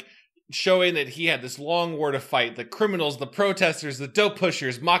of like showing that he had this long war to fight. The criminals, the protesters, the dope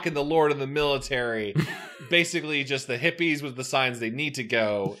pushers mocking the Lord of the military. Basically just the hippies with the signs they need to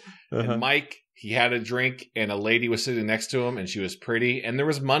go. And Mike, he had a drink and a lady was sitting next to him and she was pretty and there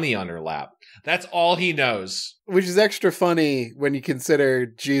was money on her lap. That's all he knows. Which is extra funny when you consider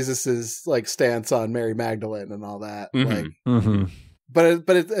Jesus's like stance on Mary Magdalene and all that. But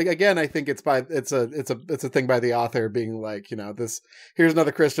again, I think it's a thing by the author being like, here's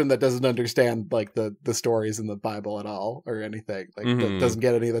another Christian that doesn't understand like the stories in the Bible at all or anything. Like that doesn't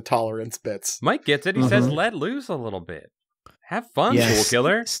get any of the tolerance bits. Mike gets it. He says, let loose a little bit. Have fun, Fool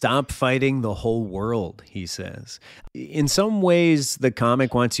Killer. Stop fighting the whole world, he says. In some ways, the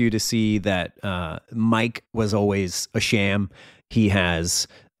comic wants you to see that Mike was always a sham. He has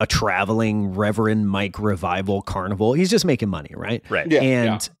a traveling Reverend Mike revival carnival. He's just making money, right? Right. Yeah.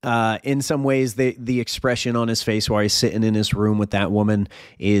 And in some ways, the expression on his face while he's sitting in his room with that woman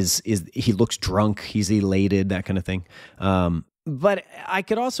is he looks drunk, he's elated, that kind of thing. But I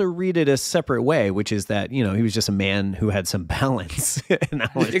could also read it a separate way, which is that, he was just a man who had some balance.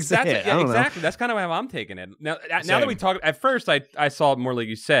 Exactly. Yeah, exactly. That's kind of how I'm taking it. Now that we talk, at first I saw it more like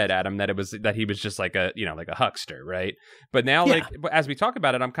you said, Adam, that he was just like a huckster, right? But now, as we talk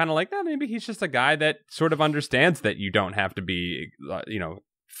about it, I'm kind of like, maybe he's just a guy that sort of understands that you don't have to be,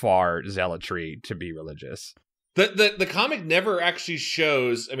 far zealotry to be religious. The comic never actually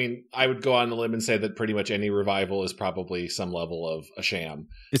shows. I mean, I would go on the limb and say that pretty much any revival is probably some level of a sham.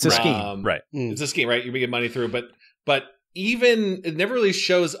 It's a scheme, right? It's a scheme, right? You get money through, but even it never really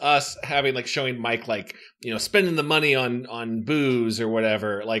shows us having showing Mike spending the money on booze or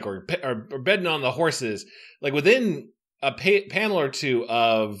whatever, or betting on the horses. Like within a panel or two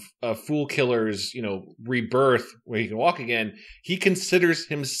of Fool Killer's rebirth, where he can walk again, he considers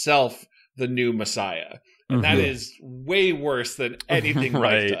himself the new Messiah. And that is way worse than anything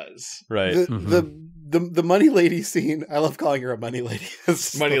Mike does. Right. The money lady scene, I love calling her a money lady.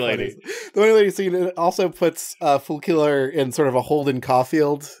 Money lady. The money lady scene also puts Fool Killer in sort of a Holden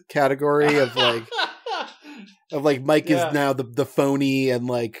Caulfield category of Mike is now the phony and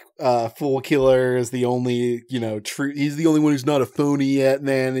Fool Killer is the only, true. He's the only one who's not a phony yet,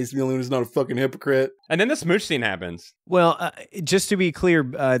 man. He's the only one who's not a fucking hypocrite. And then the smooch scene happens. Well, just to be clear,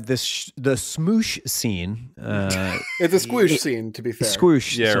 the smoosh scene. It's a squoosh scene, to be fair.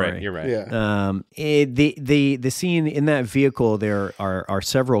 Squoosh. Yeah, sorry. right. You're right. Yeah. The scene in that vehicle, there are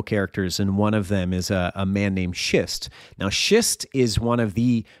several characters, and one of them is a man named Schist. Now, Schist is one of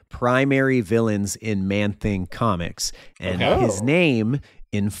the primary villains in Man-Thing comics, and his name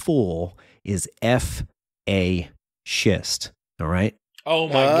in full is F.A. Schist. All right. Oh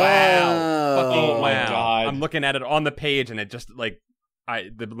my wow! Oh my god! I'm looking at it on the page, and it just the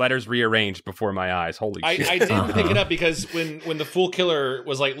letters rearranged before my eyes. Holy shit! I didn't pick it up because when the Fool Killer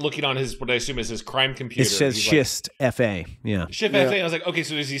was looking on his what I assume is his crime computer, it says Schist F.A. Yeah, Schist F.A. And I was like, okay,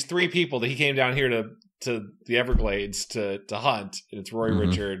 so there's these three people that he came down here to the Everglades to hunt, and it's Roy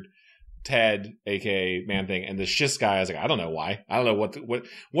Richard, Ted, aka Man-Thing, and the Schist guy. I was like, I don't know why. I don't know what.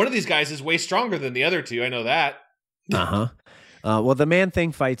 One of these guys is way stronger than the other two. I know that. Well, the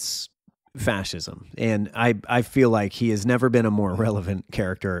Man-Thing fights fascism, and I feel like he has never been a more relevant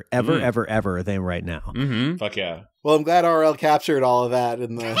character ever than right now. Fuck yeah. Well, I'm glad RL captured all of that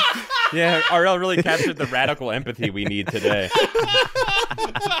in the. Yeah, RL really captured the radical empathy we need today.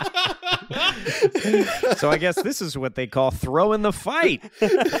 So I guess this is what they call throwing the fight.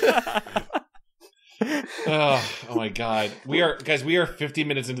 Oh my god, we are 50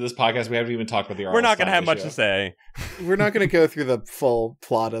 minutes into this podcast. We haven't even talked about the RL. We're not going to have much to say. We're not going to go through the full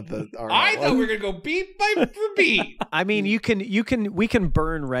plot of the RL. I thought we were going to go beat by beat. I mean, we can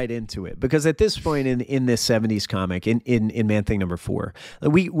burn right into it, because at this point in this 70s comic, in Man-Thing number 4,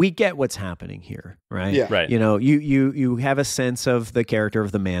 we get what's happening here, right? Yeah. Right. You have a sense of the character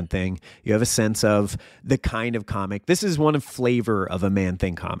of the Man-Thing. You have a sense of the kind of comic. This is one flavor of a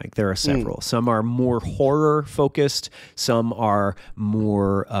Man-Thing comic. There are several. Some are more horror focused. Some are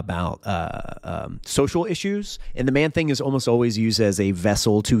more about social issues. And the Man-Thing is almost always used as a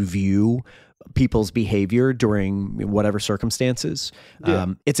vessel to view people's behavior during whatever circumstances. Yeah.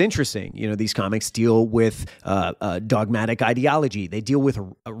 It's interesting. These comics deal with dogmatic ideology. They deal with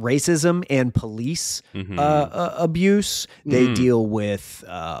racism and police abuse. They deal with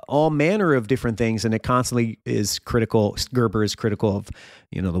all manner of different things, and it constantly is critical. Gerber is critical of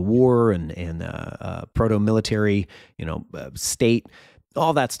the war and proto-military state,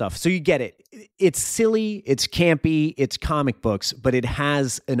 all that stuff. So you get it. It's silly, it's campy, it's comic books, but it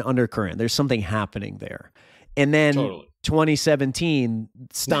has an undercurrent. There's something happening there. And then 2017,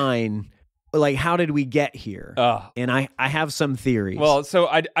 Stine like, how did we get here? And I have some theories. Well, so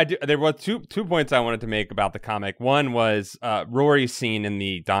there were two points I wanted to make about the comic. One was Rory's scene in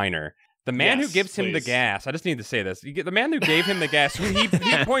the diner. The man who gives him the gas, I just need to say this. The man who gave him the gas, he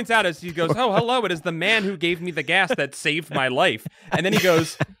points out as he goes, "Oh, hello, it is the man who gave me the gas that saved my life." And then he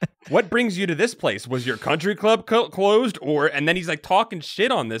goes, "What brings you to this place? Was your country club closed?" And then he's like talking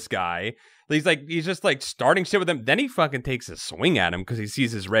shit on this guy. He's just like starting shit with him. Then he fucking takes a swing at him because he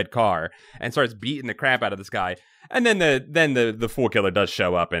sees his red car and starts beating the crap out of this guy. And then the Foolkiller does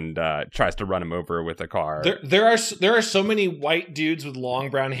show up and tries to run him over with a car. There are so many white dudes with long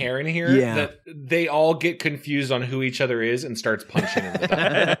brown hair in here that they all get confused on who each other is and starts punching him.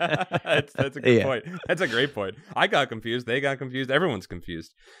 That's a good point. That's a great point. I got confused. They got confused. Everyone's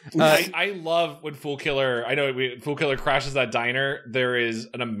confused. I love when Foolkiller crashes that diner. There is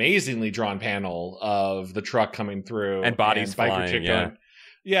an amazingly drawn panel of the truck coming through and bodies flying.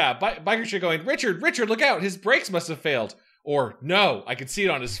 Biker chick going, Richard, look out! His brakes must have failed. Or no, I could see it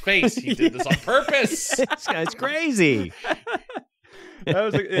on his face. He did this on purpose. This guy's crazy.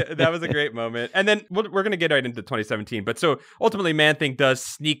 That was a great moment. And then we're going to get right into 2017. But so ultimately, Man-Thing does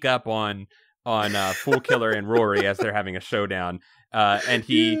sneak up on Foolkiller and Rory as they're having a showdown, and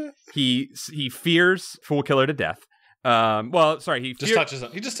he fears Foolkiller to death. He just touches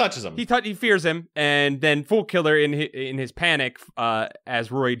him. He just touches him. He fears him, and then Foolkiller, in his panic,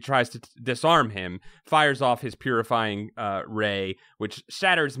 as Rory tries to disarm him, fires off his purifying ray, which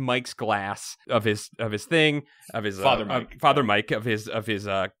shatters Mike's glass of his Father Mike of his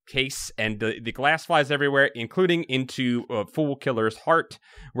case, and the glass flies everywhere, including into Foolkiller's heart,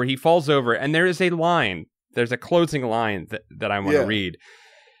 where he falls over. And there is a line. There's a closing line that I want to read.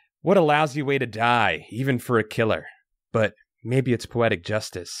 "What a lousy way to die, even for a killer. But maybe it's poetic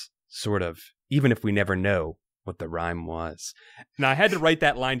justice, sort of, even if we never know what the rhyme was." And I had to write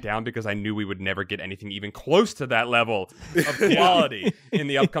that line down because I knew we would never get anything even close to that level of quality in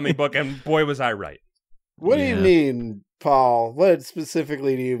the upcoming book. And boy, was I right. What do you mean, Paul? What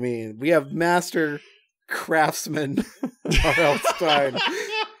specifically do you mean? We have master craftsman R.L. Stine.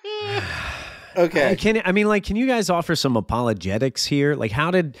 Okay. Can you guys offer some apologetics here? Like,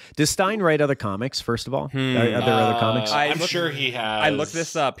 does Stine write other comics, first of all? Are there other comics? I'm sure he has. I looked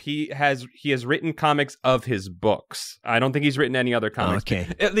this up. He has written comics of his books. I don't think he's written any other comics. Okay.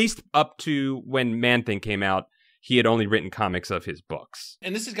 At least up to when Man-Thing came out, he had only written comics of his books.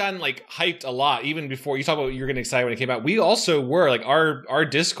 And this has gotten like hyped a lot, even before you talk about you were getting excited when it came out. We also were like, our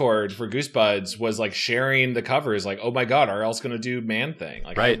Discord for Goosebuds was like sharing the covers, like, oh my God, RL's going to do Man-Thing.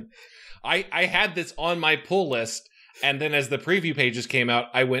 Like, right. I had this on my pull list, and then as the preview pages came out,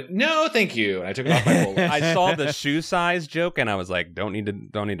 I went, no, thank you, and I took it off my pull list. I saw the shoe size joke, and I was like, don't need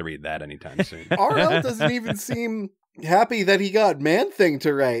to read that anytime soon. RL doesn't even seem happy that he got Man-Thing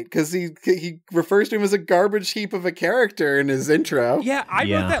to write, because he refers to him as a garbage heap of a character in his intro. Yeah, I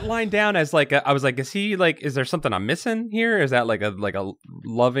wrote that line down as like I was like, is there something I'm missing here? Is that like a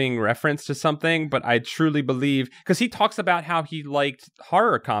loving reference to something? But I truly believe, because he talks about how he liked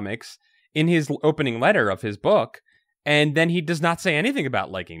horror comics in his opening letter of his book, and then he does not say anything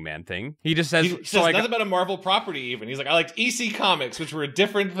about liking Man-Thing. He just says, nothing about a Marvel property even. He's like, I liked EC Comics, which were a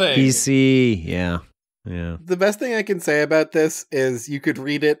different thing. EC, yeah. The best thing I can say about this is you could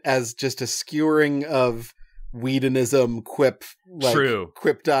read it as just a skewering of Whedonism quip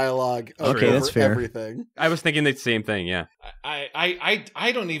dialogue okay, that's fair. Everything. I was thinking the same thing, yeah.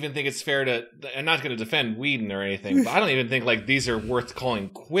 I don't even think it's fair to, I'm not going to defend Whedon or anything, but I don't even think like these are worth calling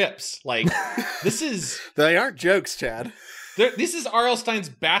quips. Like, they aren't jokes, Chad. This is R.L. Stine's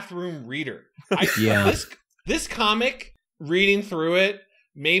bathroom reader. This comic, reading through it,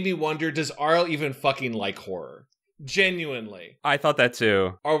 made me wonder, does R.L. even fucking like horror? Genuinely. I thought that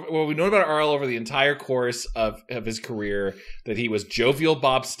too. Well, we know about R.L. over the entire course of his career, that he was jovial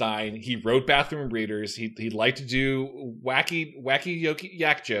Bob Stine. He wrote bathroom readers. He liked to do wacky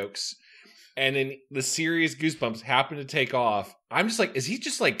yak jokes. And then the series Goosebumps happened to take off. I'm just like, is he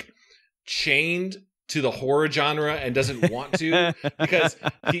just like chained to the horror genre and doesn't want to? Because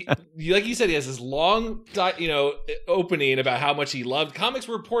he, like you said, he has this long, opening about how much he loved comics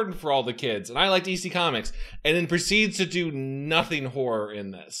were important for all the kids, and I liked EC Comics, and then proceeds to do nothing horror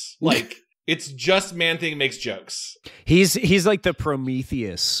in this. Like, it's just Man-Thing makes jokes. He's like the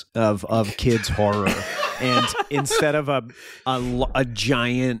Prometheus of kids horror, and instead of a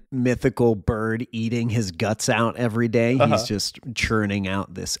giant mythical bird eating his guts out every day, he's just churning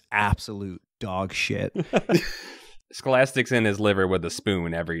out this absolute dog shit. Scholastic's in his liver with a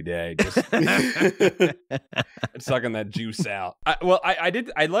spoon every day, just sucking that juice out.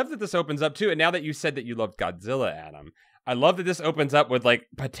 I love that this opens up too. And now that you said that you loved Godzilla, Adam, I love that this opens up with like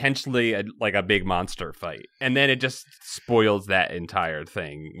potentially a big monster fight, and then it just spoils that entire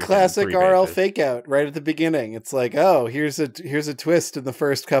thing. Classic RL fake out right at the beginning. It's like, oh, here's a twist in the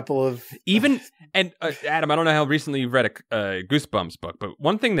first couple of Adam, I don't know how recently you've read a Goosebumps book, but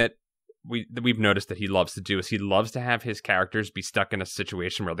one thing that we've noticed that he loves to do is he loves to have his characters be stuck in a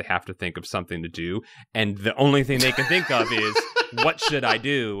situation where they have to think of something to do, and the only thing they can think of is what should I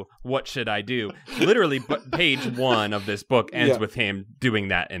do? What should I do? Literally, page 1 of this book ends with him doing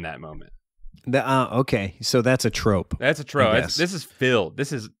that in that moment. Okay, so that's a trope. That's a trope. This is filled.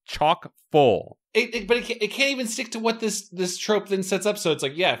 This is chock full. But it can't even stick to what this trope then sets up. So it's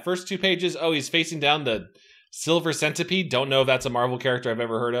like, first 2 pages. Oh, he's facing down the Silver Centipede. Don't know if that's a Marvel character I've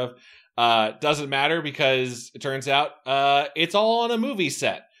ever heard of. Doesn't matter because it turns out it's all on a movie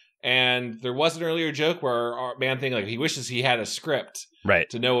set. And there was an earlier joke where our man thing, like, he wishes he had a script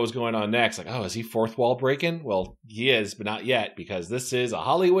to know what was going on next. Like, oh, is he fourth wall breaking? Well, he is, but not yet, because this is a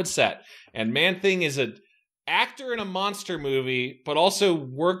Hollywood set. And Man Thing is an actor in a monster movie, but also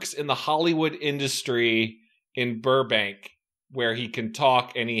works in the Hollywood industry in Burbank, where he can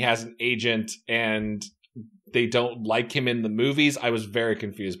talk and he has an agent and they don't like him in the movies. I was very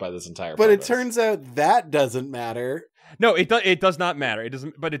confused by this entire process. But it turns out that doesn't matter. No, it does not matter. It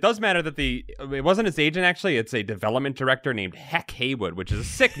doesn't, but it does matter that it wasn't his agent, actually. It's a development director named Heck Haywood, which is a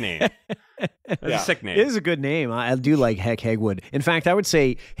sick name. A sick name. It is a good name. I do like Heck Haywood. In fact, I would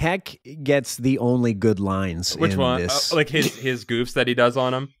say Heck gets the only good lines. Which in one? This. Like his goofs that he does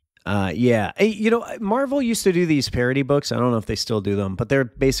on him? Yeah. Marvel used to do these parody books. I don't know if they still do them, but they're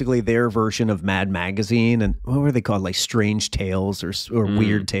basically their version of Mad Magazine. And what were they called? Like Strange Tales or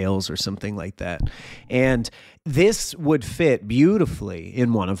Weird Tales or something like that. And this would fit beautifully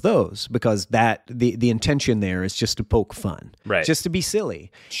in one of those because the intention there is just to poke fun, right? Just to be silly.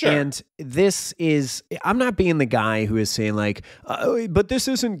 Sure. And this is, I'm not being the guy who is saying like, but this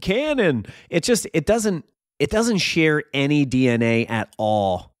isn't canon. It doesn't share any DNA at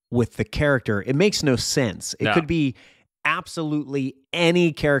all with the character. It makes no sense. It could be absolutely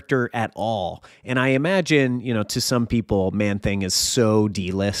any character at all. And I imagine, to some people, Man Thing is so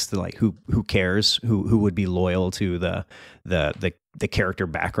D-list, like who cares? Who would be loyal to the character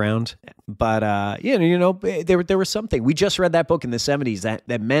background? But there was something. We just read that book in the 70s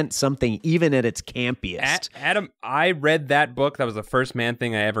that meant something even at its campiest. Adam, I read that book. That was the first Man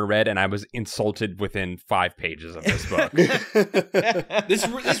Thing I ever read, and I was insulted within 5 pages of this book. This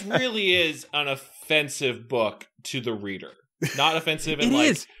really is an offensive book to the reader. Not offensive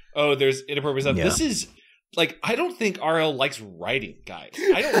and oh, there's inappropriate stuff. Yeah. This is like, I don't think RL likes writing, guys.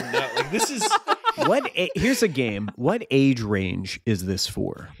 I don't know. Like, this is here's a game. What age range is this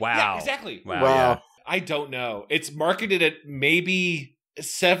for? Wow. Yeah, exactly. Wow. Yeah. I don't know. It's marketed at maybe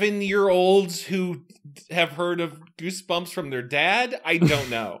 7-year-olds who have heard of Goosebumps from their dad. I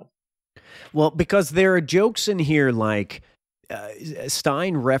don't know. Well, because there are jokes in here like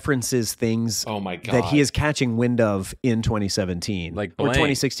Stine references things that he is catching wind of in 2017 or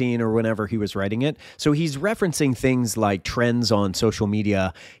 2016 or whenever he was writing it. So he's referencing things like trends on social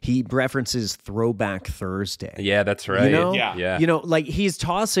media. He references Throwback Thursday. Yeah, that's right. Yeah. Like he's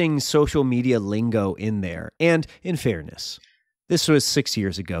tossing social media lingo in there. And in fairness, this was 6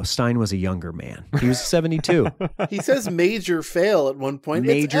 years ago. Stine was a younger man. He was 72. He says major fail at one point.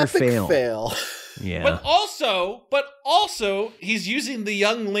 Major it's epic fail. Yeah. But also, he's using the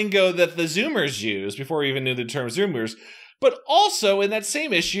young lingo that the Zoomers use before we even knew the term Zoomers. But also, in that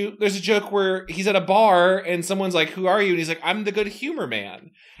same issue, there's a joke where he's at a bar and someone's like, "Who are you?" And he's like, "I'm the good humor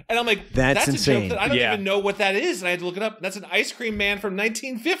man." And I'm like, "That's insane. a joke that I don't even know what that is." And I had to look it up. That's an ice cream man from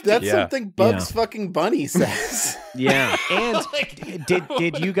 1950. That's something Bugs fucking Bunny says. Yeah. And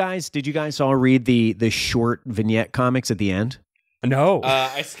did you guys all read the short vignette comics at the end? No.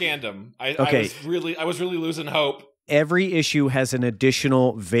 I scanned them. I was really losing hope. Every issue has an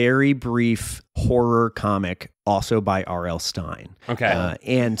additional very brief horror comic also by R.L. Stine. Okay.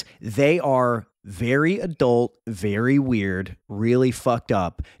 And they are very adult, very weird, really fucked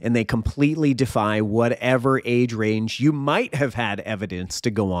up, and they completely defy whatever age range you might have had evidence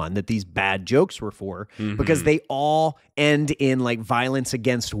to go on that these bad jokes were for, because they all end in like violence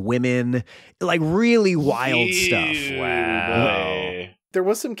against women, like really wild stuff. Wow. There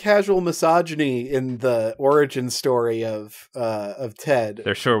was some casual misogyny in the origin story of Ted.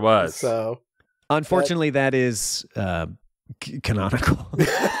 There sure was. So, unfortunately, that is canonical.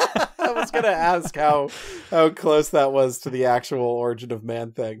 I was going to ask how close that was to the actual origin of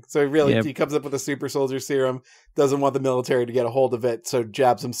Man Thing. So he comes up with a super soldier serum, doesn't want the military to get a hold of it, so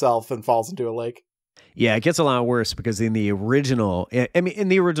jabs himself and falls into a lake. Yeah, it gets a lot worse because in the original,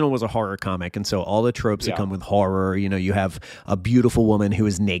 was a horror comic, and so all the tropes that come with horror, you have a beautiful woman who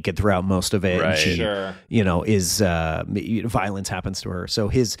is naked throughout most of it, and she, is violence happens to her. So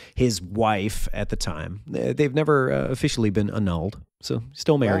his wife at the time, they've never officially been annulled. So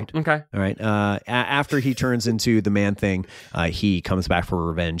still married. Wow. Okay. All right. After he turns into the Man-Thing, he comes back for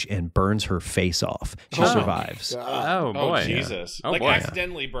revenge and burns her face off. She survives. Oh boy. Oh Jesus. Yeah.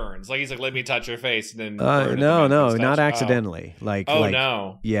 Accidentally burns. Like he's like, let me touch her face, and then no, not accidentally.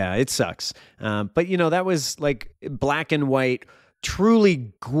 No. Yeah, it sucks. But that was like black and white,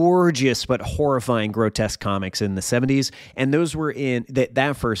 truly gorgeous but horrifying, grotesque comics in the 70s, and those were in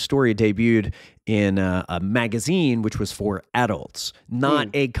that first story debuted in a magazine which was for adults, not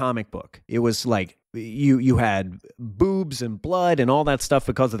a comic book. It was like you had boobs and blood and all that stuff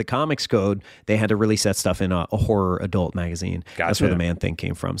because of the comics code. They had to release that stuff in a horror adult magazine. Gotcha. That's where the Man-Thing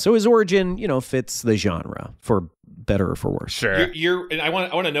came from. So his origin, fits the genre for better or for worse. Sure. And I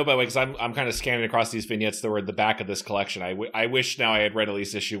want to know, by the way, because I'm kind of scanning across these vignettes that were at the back of this collection. I wish now I had read at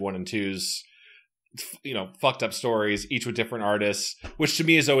least issue 1 and 2's, fucked up stories, each with different artists, which to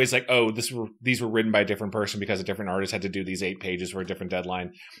me is always like, oh, these were written by a different person because a different artist had to do these 8 pages for a different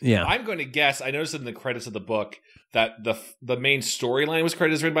deadline. Yeah. I'm going to guess, I noticed in the credits of the book that the main storyline was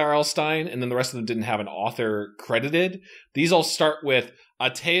credited as written by R.L. Stine, and then the rest of them didn't have an author credited. These all start with a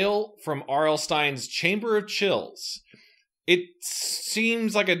tale from R.L. Stine's Chamber of Chills. It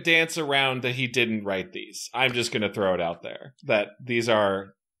seems like a dance around that he didn't write these. I'm just going to throw it out there that these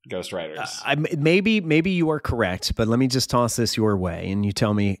are ghostwriters. Maybe you are correct, but let me just toss this your way, and you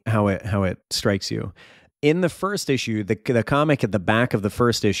tell me how it strikes you. In the first issue, the comic at the back of the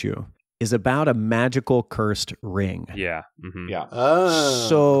first issue is about a magical cursed ring. Yeah. Mm-hmm. Yeah.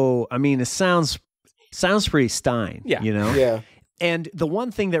 So it sounds pretty Stine. Yeah. Yeah. And the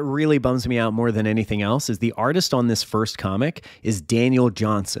one thing that really bums me out more than anything else is the artist on this first comic is Daniel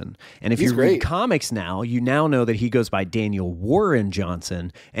Johnson. And if you read comics now, you now know that he goes by Daniel Warren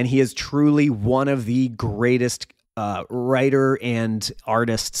Johnson, and he is truly one of the greatest writer and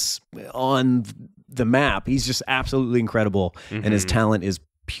artists on the map. He's just absolutely incredible, and his talent is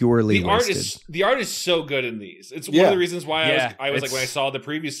purely wasted. The art is so good in these. It's one of the reasons why I was like, when I saw the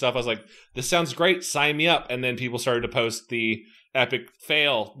preview stuff, I was like, this sounds great, sign me up. And then people started to post the epic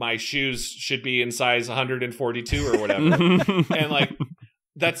fail, my shoes should be in size 142 or whatever. And like,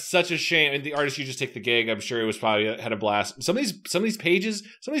 that's such a shame. And the artist, you just take the gig. I'm sure it was probably had a blast. Some of these pages,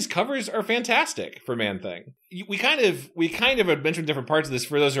 some of these covers are fantastic for Man-Thing. We kind of had mentioned different parts of this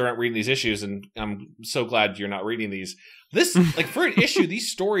for those who aren't reading these issues, and I'm so glad you're not reading these. This, like, for an issue, these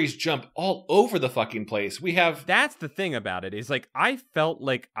stories jump all over the fucking place. That's the thing about it, is like, I felt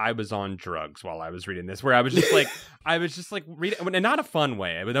like I was on drugs while I was reading this, where I was just like, reading, and not a fun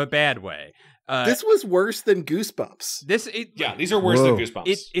way, but a bad way. This was worse than Goosebumps. These are worse than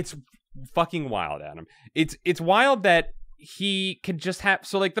Goosebumps. It's fucking wild, Adam. It's wild that he could just have,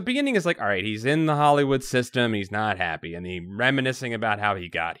 so like the beginning is like, all right, he's in the Hollywood system, he's not happy, and he's reminiscing about how he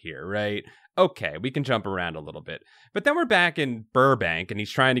got here, right? Okay, we can jump around a little bit. But then we're back in Burbank, and he's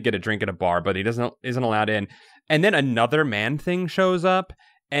trying to get a drink at a bar, but he isn't allowed in. And then another Man-Thing shows up,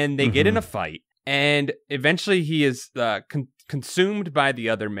 and they get in a fight. And eventually he is consumed by the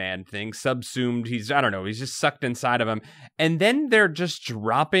other Man-Thing, subsumed. He's just sucked inside of him. And then they're just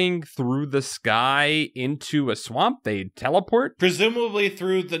dropping through the sky into a swamp. They teleport. Presumably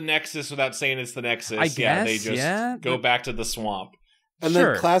through the Nexus without saying it's the Nexus. I guess, they just go back to the swamp. And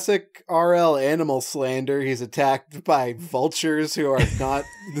then classic RL animal slander. He's attacked by vultures who are not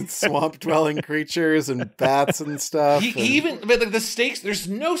swamp-dwelling creatures, and bats and stuff. But like the stakes, there's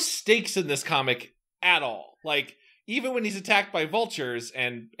no stakes in this comic at all. Like, even when he's attacked by vultures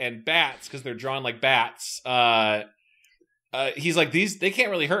and bats, because they're drawn like bats, he's like, they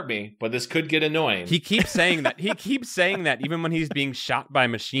can't really hurt me, but this could get annoying. He keeps saying that. He keeps saying that even when he's being shot by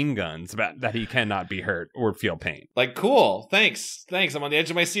machine guns, that he cannot be hurt or feel pain. Like, cool. Thanks. I'm on the edge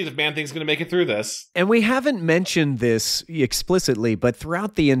of my seat if Man-Thing's going to make it through this. And we haven't mentioned this explicitly, but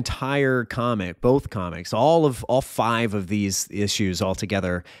throughout the entire comic, both comics, all 5 of these issues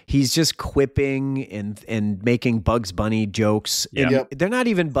altogether, he's just quipping and making Bugs Bunny jokes. Yeah. They're not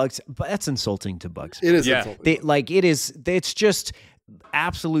even Bugs, but that's insulting to Bugs. It is insulting. It's just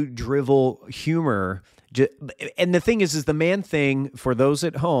absolute drivel humor, And the thing is the Man-Thing, for those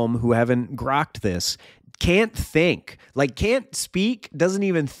at home who haven't grokked this, can't think, like can't speak, doesn't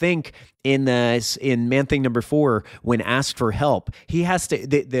even think in Man-Thing number 4 when asked for help. He has to,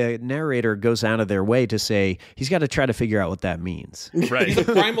 the narrator goes out of their way to say he's got to try to figure out what that means. Right. He's a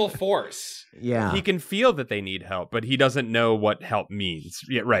primal force. Yeah. He can feel that they need help, but he doesn't know what help means.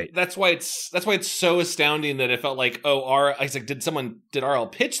 Yeah, right. That's why it's so astounding that it felt like, I was like, did RL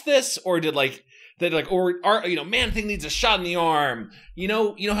pitch this, or did Man-Thing needs a shot in the arm. You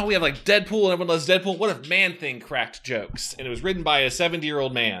know how we have like Deadpool and everyone loves Deadpool? What if Man-Thing cracked jokes and it was written by a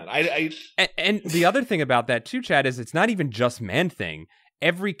 70-year-old man? And the other thing about that too, Chad, is it's not even just Man-Thing.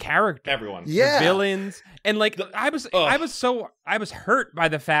 Every character, everyone, the villains, and like I was hurt by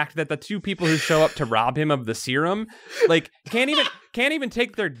the fact that the 2 people who show up to rob him of the serum, like can't even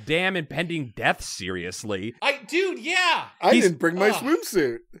take their damn impending death seriously. I didn't bring my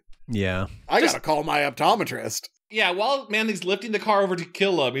swimsuit. Yeah. I gotta call my optometrist. Yeah, while Man-Thing's lifting the car over to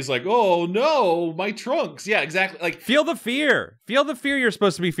kill him, he's like, oh no, my trunks. Yeah, exactly. Like, feel the fear. Feel the fear you're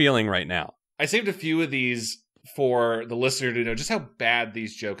supposed to be feeling right now. I saved a few of these for the listener to know just how bad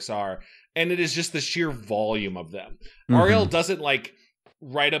these jokes are. And it is just the sheer volume of them. Ariel doesn't like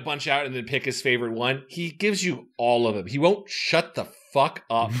write a bunch out and then pick his favorite one. He gives you all of them. He won't shut the fuck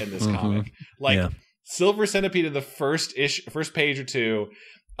up in this comic. Like Silver Centipede in the first page or two,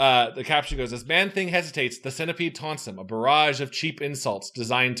 the caption goes, as Man-Thing hesitates, the centipede taunts him, a barrage of cheap insults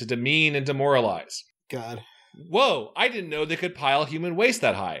designed to demean and demoralize. God. Whoa, I didn't know they could pile human waste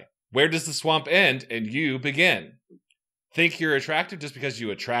that high. Where does the swamp end and you begin? Think you're attractive just because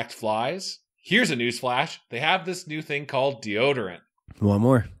you attract flies? Here's a newsflash. They have this new thing called deodorant. One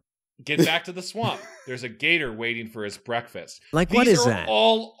more. Get back to the swamp. There's a gator waiting for his breakfast. Like, what is that?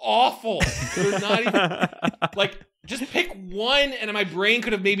 All awful. They're not even like, just pick one and my brain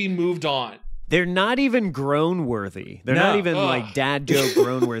could have maybe moved on. They're not even groan worthy. They're not even like dad joke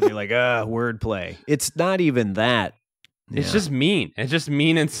groan worthy, like wordplay. It's not even that. It's just mean. It's just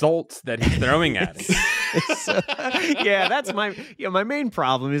mean insults that he's throwing at him. Yeah, that's my main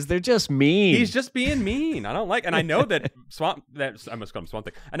problem is they're just mean. He's just being mean. I don't like, and I know that I must call him Swamp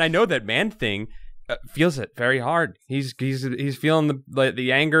Thing, and I know that Man-Thing feels it very hard. He's feeling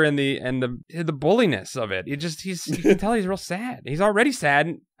the anger and the bulliness of it. You can tell he's real sad. He's already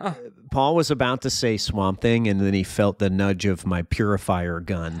sad. Paul was about to say Swamp Thing, and then he felt the nudge of my purifier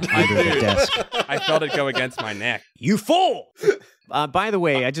gun under the desk. I felt it go against my neck. You fool! By the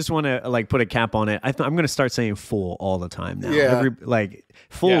way, I just want to put a cap on it. I'm going to start saying "fool" all the time now. Yeah.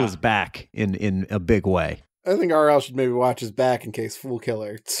 Fool is back in a big way. I think RL should maybe watch his back in case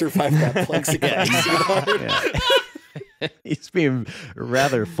Foolkiller survived that plexiglass. He's being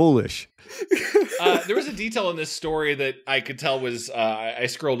rather foolish. There was a detail in this story that I could tell was I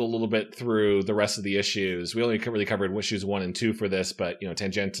scrolled a little bit through the rest of the issues. We only really covered issues 1 and 2 for this, but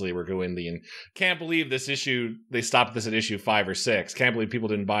tangentially we're going and can't believe this issue. They stopped this at issue 5 or 6. Can't believe people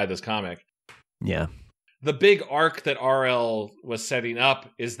didn't buy this comic. Yeah. The big arc that RL was setting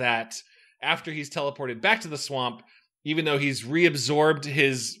up is that after he's teleported back to the swamp, even though he's reabsorbed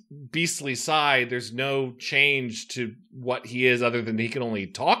his beastly side, there's no change to what he is other than he can only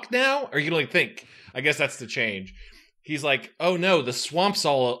talk now, or he can only think. I guess that's the change. He's like, oh no, the swamp's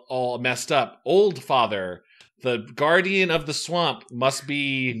all messed up. Old Father, the guardian of the swamp, must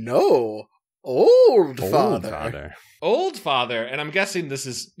be... No, Old Father. Old Father. And I'm guessing this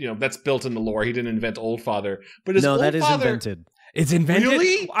is, that's built in the lore. He didn't invent Old Father. But is that is invented. It's invented.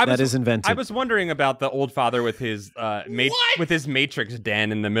 Really? That is invented. I was wondering about the Old Father with his with his Matrix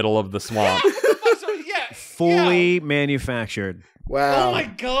den in the middle of the swamp. Fully manufactured. Wow. Oh my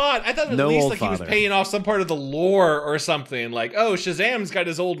God. I thought at least he was paying off some part of the lore or something. Like, oh, Shazam's got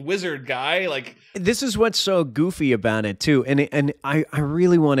his old wizard guy. Like, this is what's so goofy about it too. And I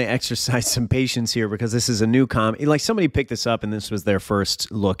really want to exercise some patience here because this is a new comic. Like somebody picked this up and this was their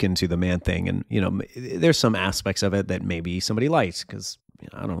first look into the Man-Thing. And, there's some aspects of it that maybe somebody likes because,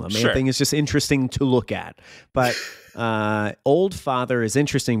 I don't know, the Man-Thing is just interesting to look at. But Old Father is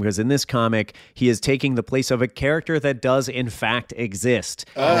interesting because in this comic, he is taking the place of a character that does in fact exist.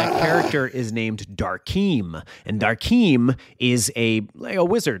 And that character is named Darkeem. And Darkeem is a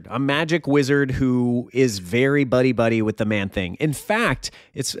wizard, a magic wizard who is very buddy-buddy with the Man-Thing. In fact,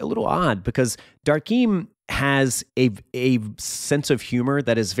 it's a little odd because Darkeem has a sense of humor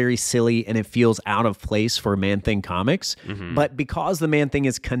that is very silly and it feels out of place for Man-Thing comics. Mm-hmm. But because the Man-Thing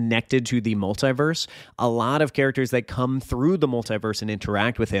is connected to the multiverse, a lot of characters that come through the multiverse and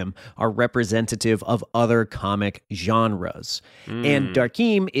interact with him are representative of other comic genres. And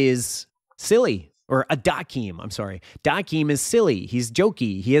Darkeem is silly or a Dakeem. I'm sorry. Dakeem is silly. He's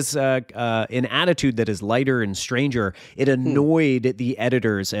jokey. He has an attitude that is lighter and stranger. It annoyed the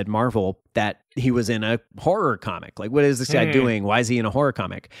editors at Marvel that he was in a horror comic. Like, what is this guy doing? Why is he in a horror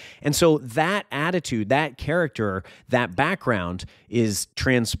comic? And so that attitude, that character, that background is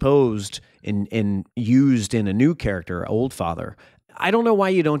transposed and used in a new character, Old Father. I don't know why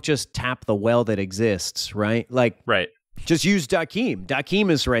you don't just tap the well that exists, right? Like, right. Just use Dakeem.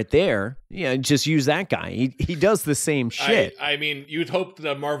 Dakeem is right there. Yeah, just use that guy. He does the same shit. I mean, you'd hope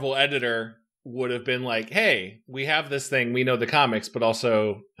the Marvel editor would have been like, hey, we have this thing. We know the comics, but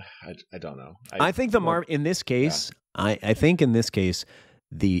also, I don't know. I think in this case, I think in this case,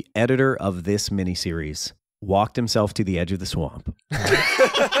 the editor of this miniseries walked himself to the edge of the swamp.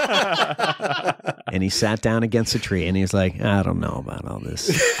 And he sat down against a tree and he's like, I don't know about all this.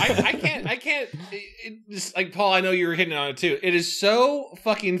 I can't. Just like, Paul, I know you were hitting on it too. It is so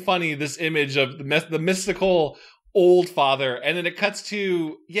fucking funny, this image of the mystical Old Father. And then it cuts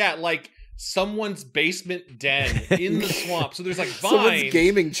to, like someone's basement den in the swamp. So there's like vines, someone's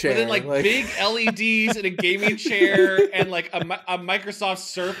gaming chair, but then like big LEDs and a gaming chair and like a Microsoft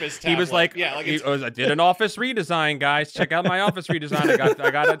Surface tablet. He was like, I did an office redesign, guys. Check out my office redesign.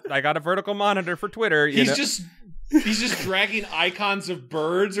 I got a vertical monitor for Twitter. He's just dragging icons of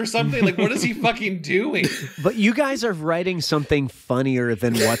birds or something. Like, what is he fucking doing? But you guys are writing something funnier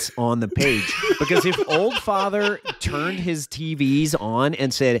than what's on the page. Because if Old Father turned his TVs on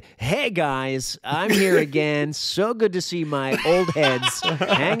and said, hey guys, I'm here again. So good to see my old heads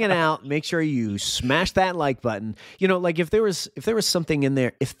hanging out. Make sure you smash that like button. You know, like if there was something in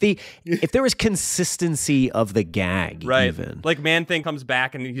there, if there was consistency of the gag, right? Even. Like Man-Thing comes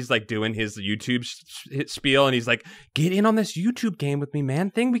back and he's like doing his YouTube spiel and he's like, get in on this YouTube game with me,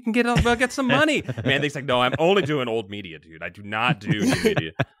 Man-Thing. We can get some money. Man-Thing's like, no, I'm only doing old media, dude. I do not do new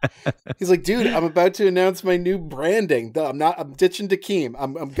media. He's like, dude, I'm about to announce my new branding. I'm ditching Dakeem.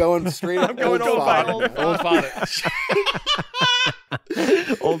 I'm going straight up. I'm going Old Father. Old Father.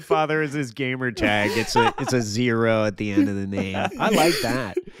 Old Father is his gamer tag. It's a 0 at the end of the name. I like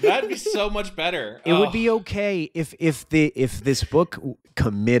that. That'd be so much better. It would be okay if this book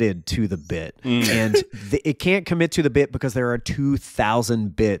committed to the bit, and it can't commit to the bit because there are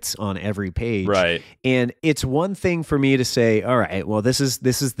 2,000 bits on every page. Right. And it's one thing for me to say, all right, well, this is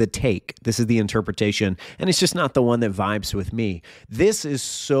the take, this is the interpretation, and it's just not the one that vibes with me. This is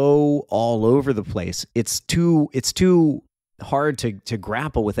so all over the place. It's too hard to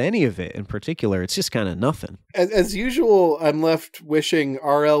grapple with any of it in particular. It's just kind of nothing. As usual, I'm left wishing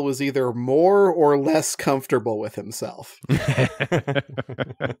RL was either more or less comfortable with himself.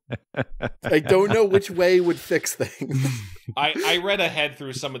 I don't know which way would fix things. I read ahead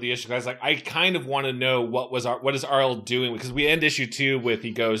through some of the issues. I was like, I kind of want to know what is RL doing, because we end issue 2 with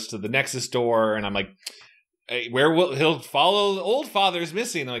he goes to the Nexus door, and I'm like, he'll follow the Old Father's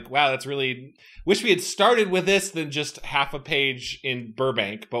missing. I'm like, wow, that's really, wish we had started with this than just half a page in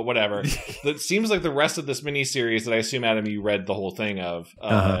Burbank, but whatever. It seems like the rest of this miniseries that I assume, Adam, you read the whole thing of,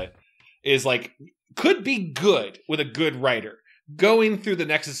 is like, could be good with a good writer. Going through the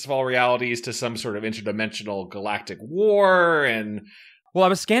Nexus of all realities to some sort of interdimensional galactic war. And well, I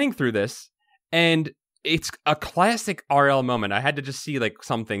was scanning through this and it's a classic RL moment. I had to just see like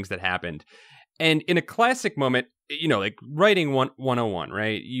some things that happened. And in a classic moment, you know, like writing 101,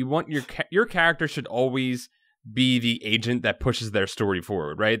 right? You want your character should always be the agent that pushes their story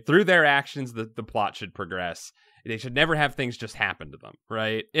forward, right? Through their actions, the plot should progress. They should never have things just happen to them,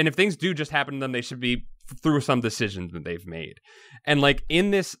 right? And if things do just happen to them, they should be through some decisions that they've made. And like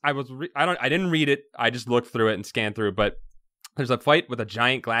in this, I didn't read it. I just looked through it and scanned through it, but there's a fight with a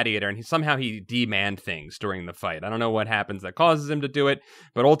giant gladiator, and he demanned things during the fight. I don't know what happens that causes him to do it,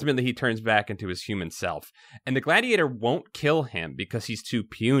 but ultimately he turns back into his human self. And the gladiator won't kill him because he's too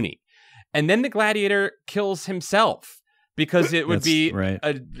puny. And then the gladiator kills himself because it would be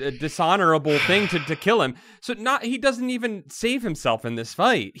a dishonorable thing to kill him. So he doesn't even save himself in this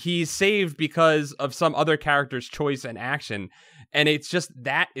fight. He's saved because of some other character's choice and action. And it's just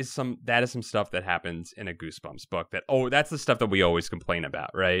that is some stuff that happens in a Goosebumps book that's the stuff that we always complain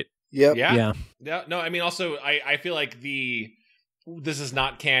about, right? Yep. Yeah. No, I mean, also, I feel like this is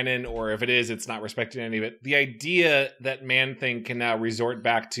not canon, or if it is, it's not respected any of it. The idea that Man-Thing can now resort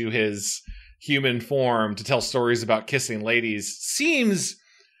back to his human form to tell stories about kissing ladies seems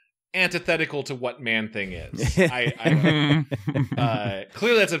antithetical to what Man-Thing is.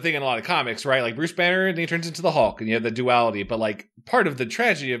 Clearly that's a thing in a lot of comics, right? Like Bruce Banner, and he turns into the Hulk, and you have the duality. But like part of the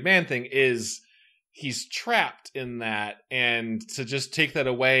tragedy of Man-Thing is he's trapped in that, and to just take that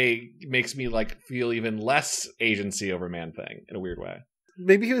away makes me like feel even less agency over Man-Thing in a weird way.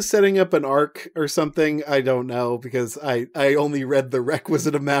 Maybe he was setting up an arc or something. I don't know, because I only read the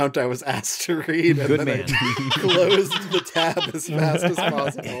requisite amount I was asked to read, and Good then man. I closed the tab as fast as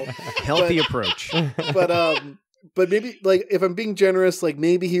possible. Healthy approach. But maybe, like, if I'm being generous, like,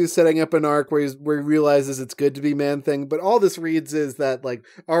 maybe he was setting up an arc where he realizes it's good to be Man-Thing. But all this reads is that, like,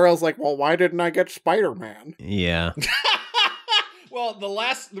 RL's like, well, why didn't I get Spider-Man? Yeah. Well,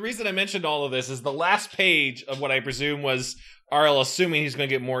 the reason I mentioned all of this is the last page of what I presume was RL assuming he's going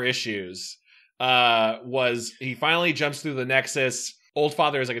to get more issues, was he finally jumps through the Nexus. Old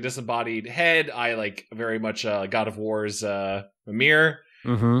Father is like a disembodied head. I like very much God of War's Mimir.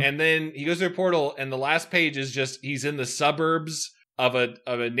 Mm-hmm. And then he goes to a portal, and the last page is just he's in the suburbs of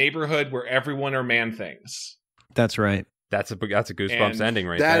a neighborhood where everyone are Man-Things. That's right. That's a Goosebumps ending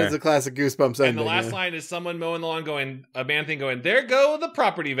right there. That is a classic Goosebumps ending. And the last line is someone mowing the lawn going, a Man-Thing going, there go the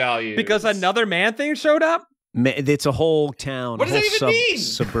property values. Because another Man-Thing showed up? It's a whole town. What does that even mean?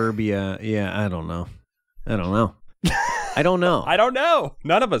 Suburbia. Yeah, I don't know. I don't know. I don't know.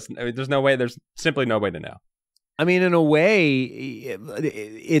 None of us. I mean, there's simply no way to know. I mean, in a way,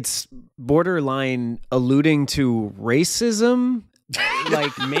 it's borderline alluding to racism.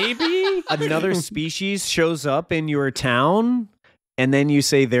 Like, maybe another species shows up in your town, and then you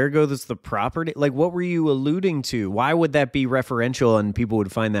say, there goes the property. Like, what were you alluding to? Why would that be referential and people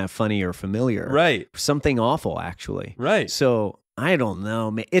would find that funny or familiar? Right. Something awful, actually. Right. So, I don't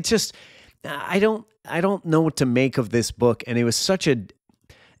know. It's just, I don't know what to make of this book. And it was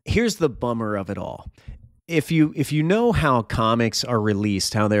here's the bummer of it all. If you know how comics are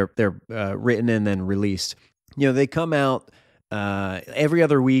released, how they're written and then released, they come out every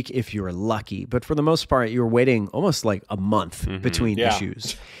other week if you're lucky. But for the most part, you're waiting almost like a month between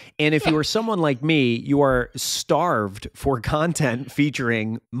issues. And if you are someone like me, you are starved for content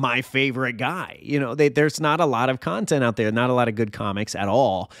featuring my favorite guy. There's not a lot of content out there, not a lot of good comics at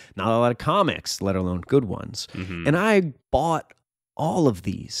all, not a lot of comics, let alone good ones. And I bought all of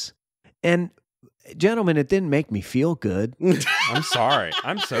these. And gentlemen, it didn't make me feel good. I'm sorry.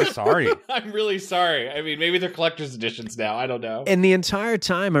 I'm so sorry. I'm really sorry. I mean, maybe they're collector's editions now. I don't know. And the entire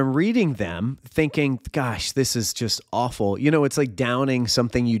time I'm reading them thinking, gosh, this is just awful. It's like downing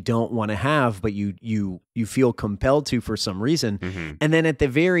something you don't want to have, but you feel compelled to for some reason. And then at the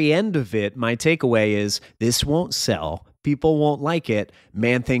very end of it, my takeaway is this won't sell. People won't like it.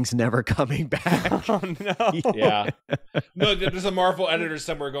 Man-Thing's never coming back. Oh, no. Yeah. No, there's a Marvel editor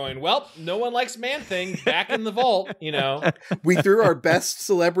somewhere going, well, no one likes Man-Thing. Back in the vault, We threw our best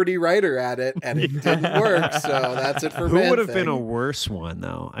celebrity writer at it, and it didn't work, so that's it for Man-Thing. Who would have been a worse one,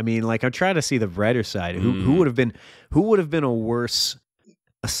 though? I mean, like, I'm trying to see the brighter side. Who would have been a worse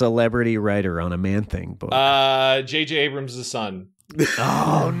celebrity writer on a Man-Thing book? J.J. Abrams' son.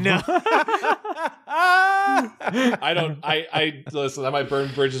 Oh, no. I listen, I might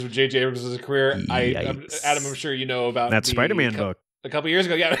burn bridges with J.J. Abrams' career. Adam, I'm sure you know about that Spider-Man book. A couple years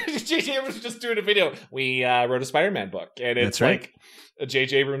ago, yeah. J.J. Abrams was just doing a video. We wrote a Spider-Man book, and it's like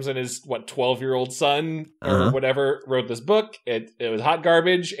J.J. Abrams and his 12-year-old son or whatever wrote this book. It was hot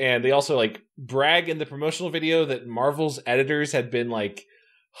garbage, and they also like brag in the promotional video that Marvel's editors had been like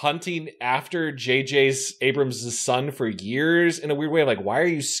hunting after J.J. Abrams' son for years in a weird way. Like, why are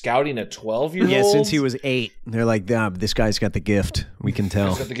you scouting a 12-year-old? Yeah, since he was 8. They're like, this guy's got the gift. We can tell.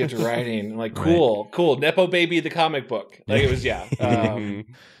 He's got the gift of writing. I'm like, cool. Nepo Baby, the comic book. Like, it was, yeah.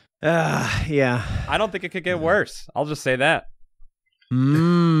 Yeah. I don't think it could get worse. I'll just say that.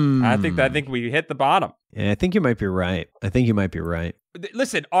 I think we hit the bottom. Yeah, I think you might be right.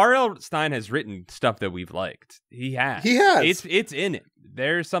 Listen, R.L. Stine has written stuff that we've liked. He has. It's in it.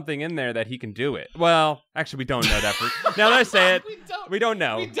 There's something in there that he can do it. Well, actually, we don't know that. Now that I say it, we don't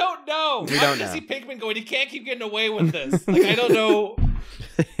know. We don't know. We don't know. I see Pinkman going, he can't keep getting away with this. Like, I don't know.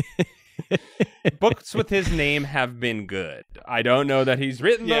 Books with his name have been good. I don't know that he's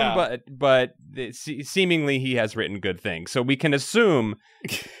written them, but seemingly he has written good things. So we can assume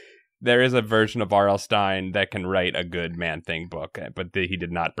there is a version of R.L. Stine that can write a good Man-Thing book, but he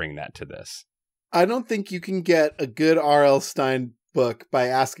did not bring that to this. I don't think you can get a good R.L. Stine book by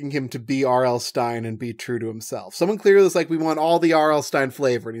asking him to be R.L. Stine and be true to himself. Someone clearly was like, we want all the R.L. Stine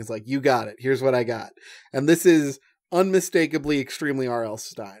flavor, and he's like, you got it. Here's what I got. And this is unmistakably extremely R.L.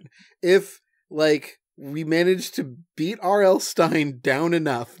 Stine. If, like, we managed to beat R.L. Stine down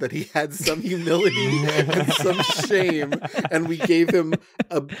enough that he had some humility and some shame, and we gave him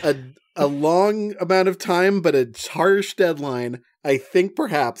a long amount of time but a harsh deadline, I think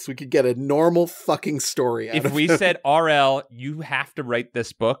perhaps we could get a normal fucking story out of If we said, RL, you have to write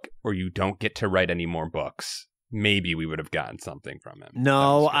this book or you don't get to write any more books, maybe we would have gotten something from him.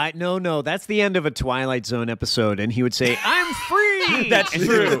 No, no. That's the end of a Twilight Zone episode, and he would say, I'm free! free. That's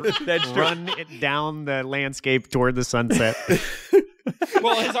true. That's true. Run it down the landscape toward the sunset.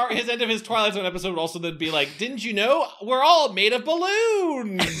 Well, his end of his Twilight Zone episode would also then be like, "Didn't you know we're all made of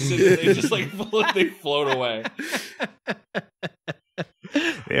balloons?" And they just like they float away.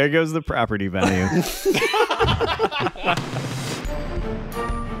 There goes the property value.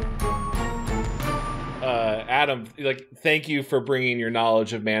 Adam, like, thank you for bringing your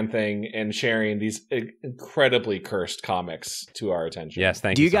knowledge of Man-Thing and sharing these incredibly cursed comimics to our attention. Yes,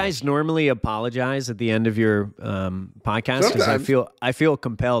 thank you. Do you guys normally apologize at the end of your podcast? Because I feel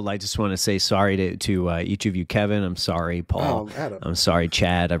compelled. I just want to say sorry to each of you. Kevin, I'm sorry. Paul, Adam. I'm sorry.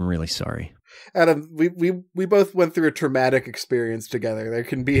 Chad, I'm really sorry. Adam, we both went through a traumatic experience together. There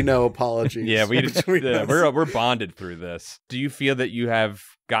can be no apologies. Yeah, we're bonded through this. Do you feel that you have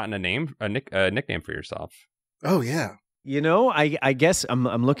gotten a nickname for yourself? Oh yeah. You know, I guess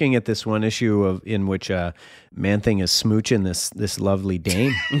I'm looking at this one issue in which Man-Thing is smooching this lovely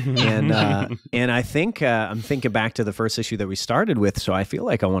dame, and I think I'm thinking back to the first issue that we started with, so I feel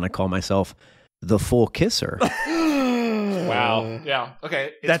like I want to call myself the Full Kisser. Wow. Yeah.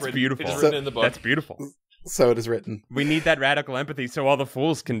 Okay. That's beautiful. It's written in the book. That's beautiful. So it is written. We need that radical empathy so all the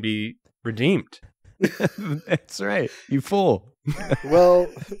fools can be redeemed. That's right. You fool. well,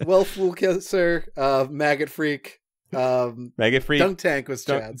 Fool Kisser, Maggot Freak. Maggot Freak. Dunk Tank was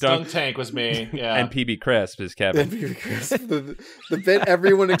Chad's. Dunk Tank was me. Yeah. And PB Crisp is Kevin. And PB Crisp. The bit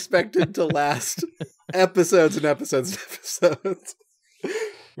everyone expected to last episodes and episodes and episodes.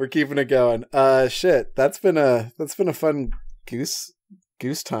 We're keeping it going. Shit. That's been a fun goose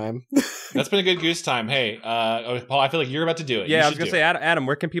time. That's been a good goose time. Hey, Paul, I feel like you're about to do it. Yeah, I was gonna say, Adam,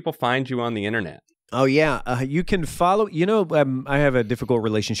 where can people find you on the internet? Oh, yeah. You can follow, I have a difficult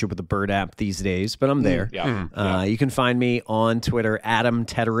relationship with the Bird app these days, but I'm there. Yeah. You can find me on Twitter, Adam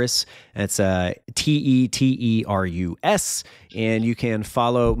Teterus. That's Teterus. And you can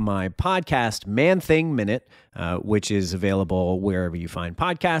follow my podcast, Man-Thing Minute, which is available wherever you find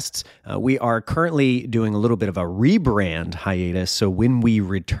podcasts. We are currently doing a little bit of a rebrand hiatus. So when we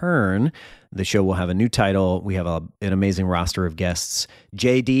return, the show will have a new title. We have an amazing roster of guests.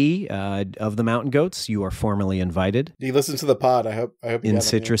 JD of the Mountain Goats, you are formally invited. Do you listen to the pod? I hope in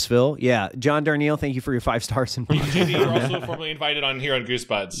Citrusville. Yeah. John Darnielle, thank you for your 5 stars. JD, you're also formally invited on here on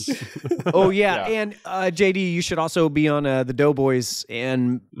Goosebuds. Oh, yeah. And JD, you should also be on the Doughboys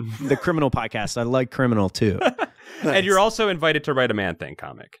and the Criminal podcast. I like Criminal, too. Nice. And you're also invited to write a Man-Thing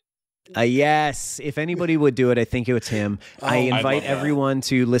comic. Yes, if anybody would do it, I think it's him. I invite everyone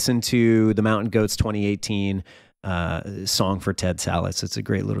to listen to the Mountain Goats 2018 song for Ted Salas. It's a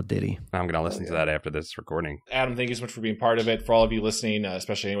great little ditty. I'm going to listen to that after this recording. Adam, thank you so much for being part of it. For all of you listening,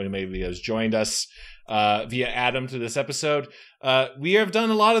 especially anyone who maybe has joined us via Adam to this episode, we have done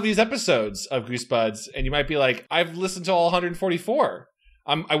a lot of these episodes of Goosebuds, and you might be like, I've listened to all 144.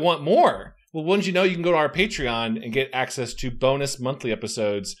 I want more. Well, wouldn't you know, you can go to our Patreon and get access to bonus monthly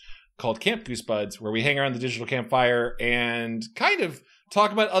episodes called Camp Goosebuds, where we hang around the digital campfire and kind of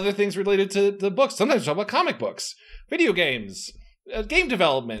talk about other things related to the books. Sometimes we talk about comic books, video games, game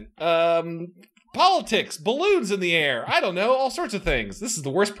development, politics, balloons in the air. I don't know, all sorts of things. This is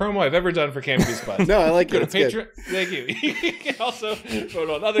the worst promo I've ever done for Camp Goosebuds. No, I like it. Go to Patreon. Thank you. You can also vote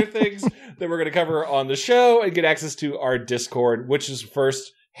on other things that we're going to cover on the show and get access to our Discord, which is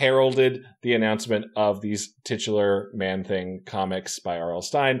first heralded the announcement of these titular Man-Thing comics by R.L.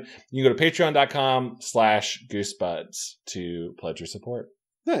 Stine. You can go to patreon.com/goosebuds to pledge your support.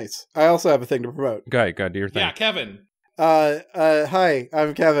 Nice. I also have a thing to promote. Go ahead, do your thing. Yeah, Kevin. Hi,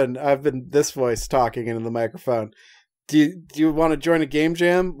 I'm Kevin. I've been this voice talking into the microphone. Do you want to join a game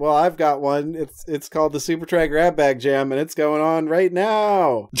jam? Well, I've got one. It's called the Super Try Grab Bag Jam, and it's going on right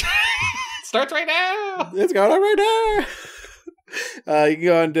now. Starts right now. It's going on right now. You can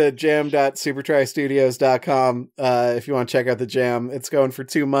go on to jam.supertrystudios.com if you want to check out the jam. It's going for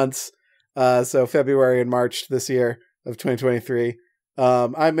 2 months, so February and March this year of 2023.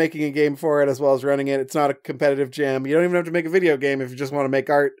 I'm making a game for it as well as running it. It's not a competitive jam. You don't even have to make a video game if you just want to make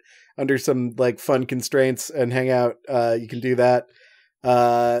art under some like fun constraints and hang out. You can do that.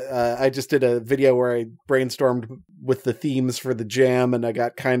 I just did a video where I brainstormed with the themes for the jam, and I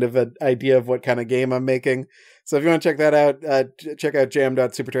got kind of an idea of what kind of game I'm making. So if you want to check that out, check out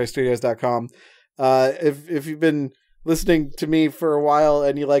jam.supertrystudios.com. If you've been listening to me for a while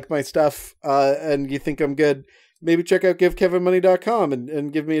and you like my stuff and you think I'm good, maybe check out givekevinmoney.com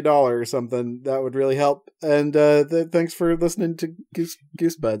and give me $1 or something. That would really help. And thanks for listening to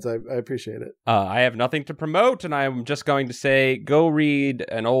Goosebuds. I appreciate it. I have nothing to promote, and I'm just going to say, go read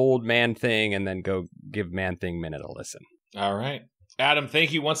an old Man-Thing and then go give Man-Thing Minute a listen. All right. Adam,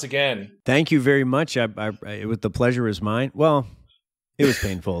 thank you once again. Thank you very much. The pleasure is mine. Well, It was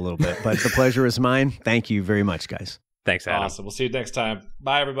painful a little bit, but the pleasure is mine. Thank you very much, guys. Thanks, Adam. Awesome. We'll see you next time.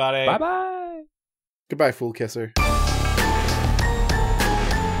 Bye, everybody. Bye-bye. Goodbye, Fool Kisser.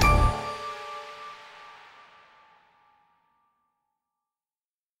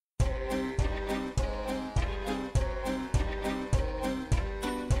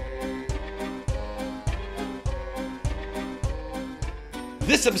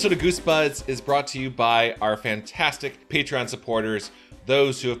 This episode of Goosebuds is brought to you by our fantastic Patreon supporters.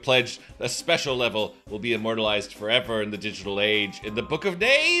 Those who have pledged a special level will be immortalized forever in the digital age in the Book of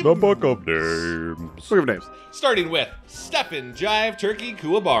Names. The Book of Names. Book of Names. Starting with Stefan Jive Turkey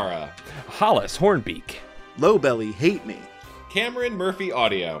Kuwabara, Hollis Hornbeak, Low Belly Hate Me, Cameron Murphy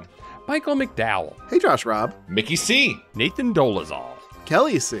Audio, Michael McDowell, Hey Josh Rob, Mickey C, Nathan Dolezal,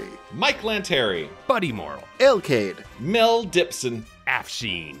 Kelly C, Mike Lanteri, Buddy Morrill, Ailcade, Mel Dipson,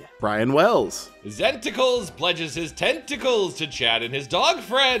 Afsheen, Brian Wells, Zenticles pledges his tentacles to Chad and his dog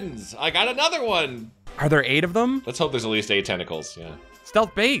friends. I got another one. Are there 8 of them? Let's hope there's at least 8 tentacles. Yeah.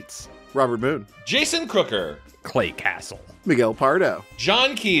 Stealth Bates, Robert Moon, Jason Crooker, Clay Castle, Miguel Pardo,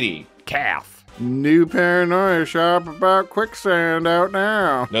 John Keaty. Calf, New paranoia shop about quicksand out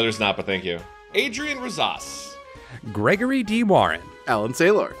now, No, there's not, but thank you. Adrian Rosas, Gregory D. Warren, Alan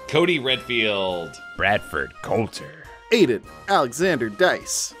Saylor, Cody Redfield, Bradford Coulter, Aiden Alexander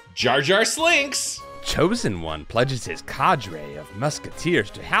Dice, Jar Jar Slinks, Chosen One pledges his cadre of musketeers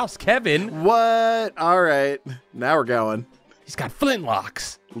to House Kevin. What? All right, now we're going. He's got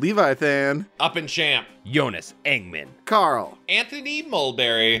flintlocks. Leviathan, Up and Champ, Jonas Engman, Carl, Anthony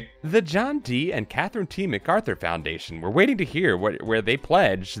Mulberry, the John D. and Catherine T. MacArthur Foundation. We're waiting to hear where they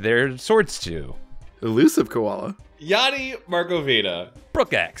pledge their swords to. Elusive Koala, Yanni Margovita,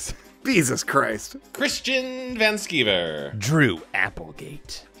 Brooke X, Jesus Christ, Christian Van Skeever, Drew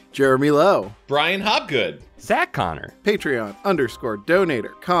Applegate, Jeremy Lowe, Brian Hopgood, Zach Connor, Patreon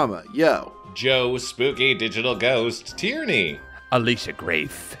 _donator, comma, yo, Joe Spooky Digital Ghost Tierney, Alicia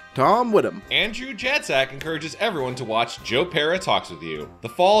Grafe, Tom Whittam, Andrew Jadsack encourages everyone to watch Joe Para Talks With You. The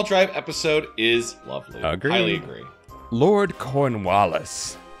Fall Drive episode is lovely. Agreed. Highly agree. Lord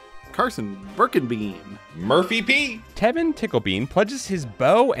Cornwallis, Carson Birkenbean, Murphy P. Tevin Ticklebean pledges his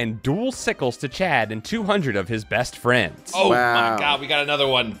bow and dual sickles to Chad and 200 of his best friends. Oh Wow. my god, we got another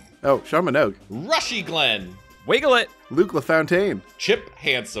one. oh, Sean Minogue, Rushy Glenn, Wiggle it, Luke LaFontaine, Chip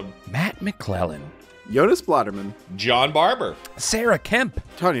Handsome, Matt McClellan, Jonas Blotterman, John Barber, Sarah Kemp,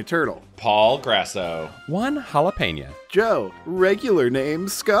 Tanya Turtle, Paul Grasso, Juan Jalapeno, Joe, regular name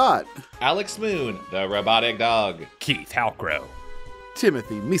Scott, Alex Moon, the robotic dog, Keith Halcrow,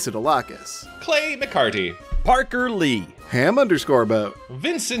 Timothy Misodolakis, Clay McCarty, Parker Lee, Ham _boat,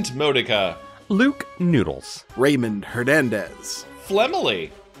 Vincent Modica, Luke Noodles, Raymond Hernandez. Flemily,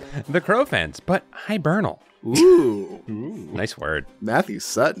 The Crowfans, but hibernal. Ooh, Nice word. Matthew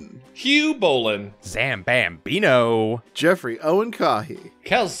Sutton, Hugh Bolin, Zambambino, Jeffrey Owen Cahy,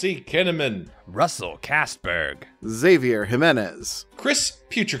 Kelsey Kinnaman, Russell Castberg, Xavier Jimenez, Chris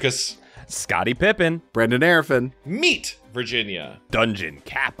Putricus, Scotty Pippen, Brendan Arfin, Meet Virginia, Dungeon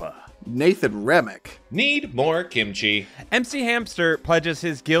Kappa. Nathan Remick. Need more kimchi, MC Hamster pledges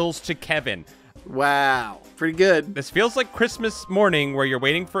his gills to Kevin. Wow, pretty good. This feels like Christmas morning where you're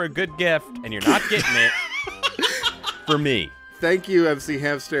waiting for a good gift and you're not getting it. For me. Thank you, MC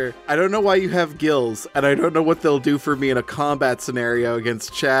Hamster. I don't know why you have gills, and I don't know what they'll do for me in a combat scenario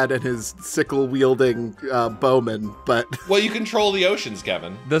against Chad and his sickle-wielding bowman, but... Well, you control the oceans,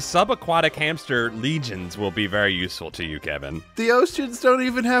 Kevin. The subaquatic hamster legions will be very useful to you, Kevin. The oceans don't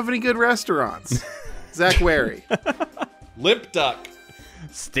even have any good restaurants. Zach Wary, Lip Duck,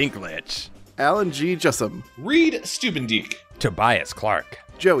 Stinklich, Alan G. Jussum, Reed Stubendiek, Tobias Clark,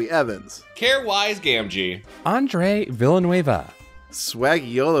 Joey Evans, Carewise Gamgee, Andre Villanueva,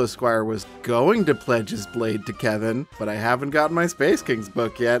 Swaggiolo Squire was going to pledge his blade to Kevin, but I haven't gotten my Space Kings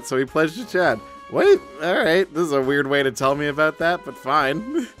book yet, so he pledged to Chad. Wait, alright, this is a weird way to tell me about that, but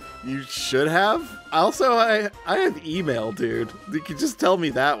fine. You should have. Also, I have email, dude. You could just tell me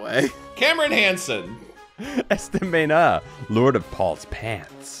that way. Cameron Hansen, Estemena, Lord of Paul's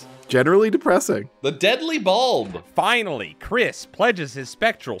Pants. Generally depressing. The Deadly Bulb, Finally, Chris pledges his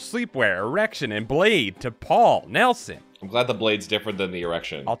spectral sleepwear, erection, and blade to Paul Nelson. I'm glad the blade's different than the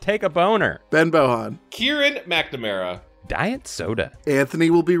erection. I'll take a boner. Ben Bohan. Kieran McNamara, Diet soda. Anthony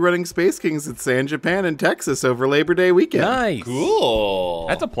will be running Space Kings at San Japan in Texas over Labor Day weekend. Nice. cool.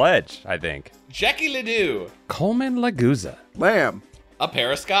 That's a pledge, I think. Jackie Ledoux, Coleman Laguza. Lamb. a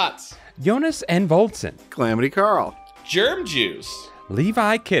pair of Scots, Jonas N. Voltson. Calamity Carl. Germ Juice,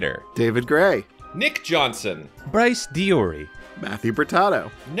 Levi Kidder. David Gray. Nick Johnson, Bryce Diori. Matthew Bertato.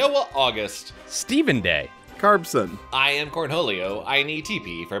 Noah August, Stephen Day. Carbson. I am Cornholio. I need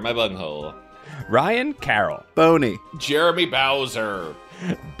TP for my bunghole. Ryan Carroll. Boney. Jeremy Bowser.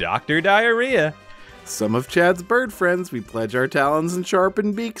 Dr. Diarrhea. Some of Chad's bird friends, we pledge our talons and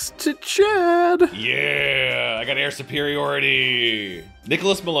sharpened beaks to Chad. Yeah, I got air superiority.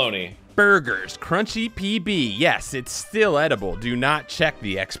 Nicholas Maloney. Burgers, crunchy PB. Yes, it's still edible. Do not check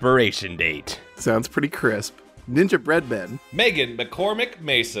the expiration date. Sounds pretty crisp. Ninja Breadman. Megan McCormick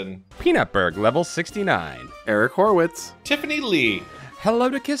Mason. Peanutburg, level 69. Eric Horwitz. Tiffany Lee.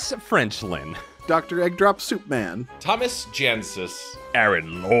 Helodicus Frenchlin. Dr. Eggdrop Soupman. Thomas Jansis.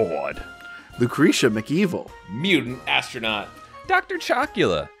 Aaron Lord. Lucretia McEvil. Mutant Astronaut. Dr.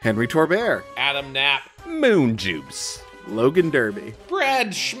 Chocula. Henry Torbert. Adam Knapp. Moon Juice. Logan Derby.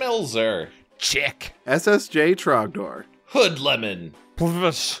 Brad Schmelzer. Chick. SSJ Trogdor. Hood Lemon.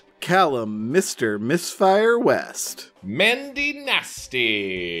 Pvsh. Callum Mr. Misfire West. Mandy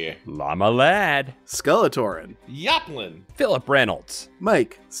Nasty. Llama Lad. Skullatorin. Yoplin. Philip Reynolds.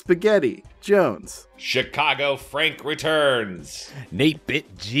 Mike Spaghetti Jones. Chicago Frank returns. Nate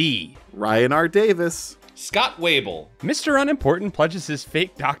Bit G. Ryan R. Davis. Scott Wable. Mr. Unimportant pledges his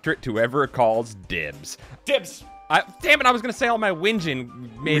fake doctorate to whoever calls dibs. Dibs. Damn it, I was going to say all my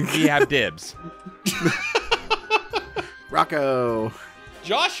whinging made me have dibs. Rocco.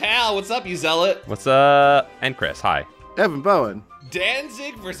 Josh Hal, what's up, you zealot? What's up? And Chris, hi. Evan Bowen.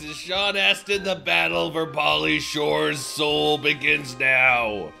 Danzig versus Sean Astin, the battle for Polly Shore's soul begins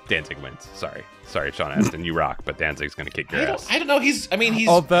now. Danzig wins. Sorry, Sean Astin, you rock, but Danzig's going to kick your ass. I don't know, he's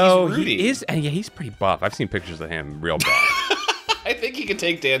Although he's Rudy. he is, and yeah, he's pretty buff. I've seen pictures of him real buff. I think he can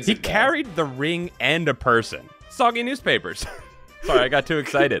take Danzig He carried the ring and a person. Soggy newspapers. Sorry, I got too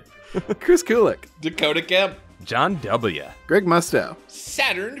excited. Chris Kulik. Dakota Kemp. John W. Greg Musto.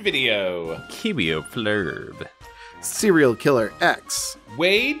 Saturn Video. Kiwio Flurb. Serial Killer X.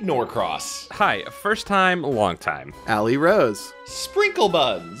 Wade Norcross. Hi, first time, long time. Allie Rose. Sprinkle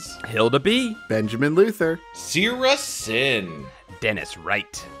Buns. Hilda B. Benjamin Luther. Sierra Sin. Dennis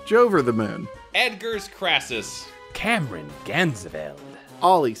Wright. Jover the Moon. Edgar's Crassus. Cameron Ganzeveld.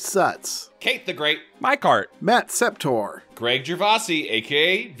 Ollie Sutz. Kate the Great. My cart. Matt Septor. Greg Gervasi,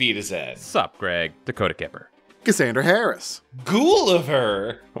 aka Vitazed. Sup, Greg. Dakota Kipper. Cassandra Harris.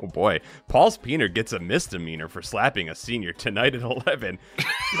 Gulliver. Oh boy, Paul's Peener gets a misdemeanor for slapping a senior tonight at 11.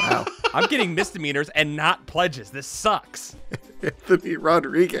 Wow. I'm getting misdemeanors and not pledges. This sucks. Anthony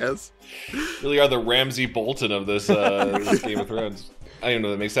Rodriguez. Really are the Ramsey Bolton of this Game of Thrones. I don't even know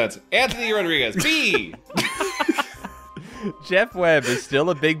if that makes sense. Anthony Rodriguez. B. Jeff Webb is still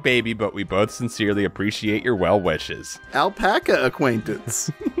a big baby, but we both sincerely appreciate your well wishes. Alpaca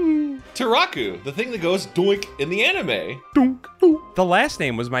Acquaintance. Taraku, the thing that goes doink in the anime. Dunk, dunk. The last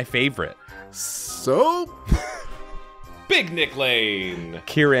name was my favorite. So? Big Nick Lane.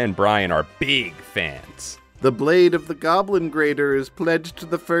 Kira and Brian are big fans. The blade of the Goblin Grader is pledged to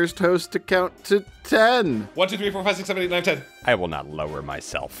the first host to count to 10. 1, 2, 3, 4, 5, 6, 7, 8, 9, 10. I will not lower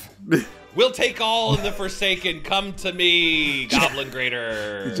myself. We'll take all in the Forsaken. Come to me, Goblin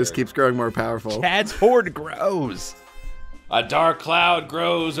Grader. It just keeps growing more powerful. Chad's horde grows. A dark cloud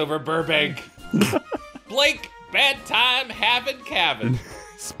grows over Burbank. Blake, bad time having cabin.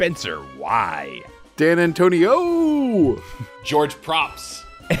 Spencer, why? Dan Antonio. George Props.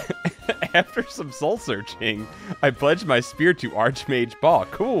 After some soul searching, I pledged my spear to Archmage Ball.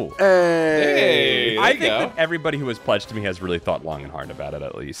 Cool. Hey. I think that everybody who has pledged to me has really thought long and hard about it,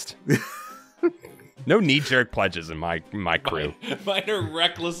 at least. No knee-jerk pledges in my crew. Mine are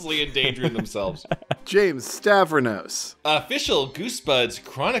recklessly endangering themselves. James Stavronos. Official Goosebuds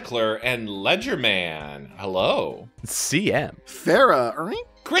Chronicler and Ledgerman. Hello. CM. Farah.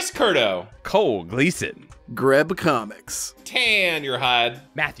 Chris Curto. Cole Gleason. Greb Comics. Tan your hide.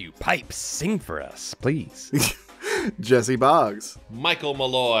 Matthew Pipes, sing for us, please. Jesse Boggs. Michael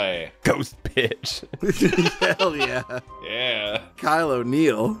Malloy. Ghost Bitch. Hell yeah. Yeah. Kyle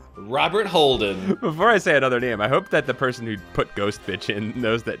O'Neill. Robert Holden. Before I say another name, I hope that the person who put Ghost Bitch in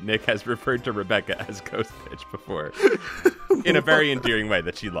knows that Nick has referred to Rebecca as Ghost Bitch before. In a very endearing way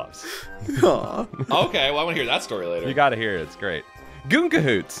that she loves. Aw. Okay, well, I want to hear that story later. You gotta hear it, it's great. Goon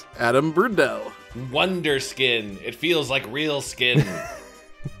Cahoots. Adam Brudell. Wonder Skin. It feels like real skin.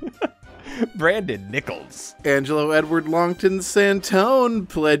 Brandon Nichols. Angelo Edward Longton Santone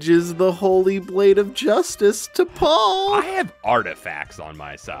pledges the holy blade of justice to Paul. I have artifacts on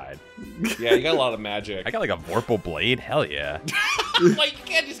my side. Yeah, you got a lot of magic. I got like a Vorpal blade. Hell yeah. Like, you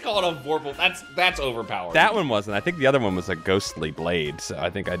can't just call it a Vorpal. That's overpowered. That one wasn't. I think the other one was a ghostly blade. So I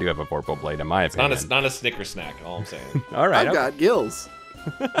think I do have a Vorpal blade in my opinion. It's not a Snicker snack. All I'm saying. All right. I've got gills.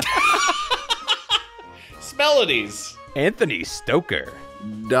 Melodies. Anthony Stoker.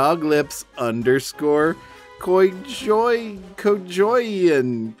 Doglips _ Kojoyan.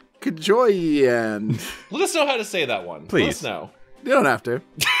 Let us know how to say that one. Please. Let us know. You don't have to.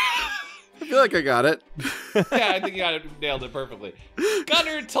 I feel like I got it. Yeah, I think you nailed it perfectly.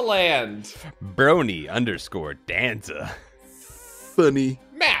 Gunner to land. Brony_Danza. Funny.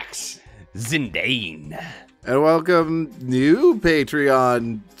 Max. Zindane. And welcome new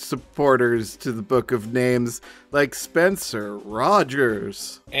Patreon supporters to the Book of Names, like Spencer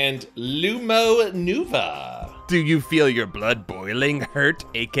Rogers. And Lumo Nuva. Do you feel your blood boiling? Hurt,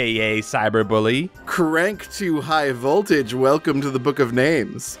 aka cyberbully? Crank to High Voltage, welcome to the Book of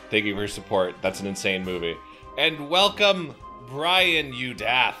Names. Thank you for your support. That's an insane movie. And welcome, Brian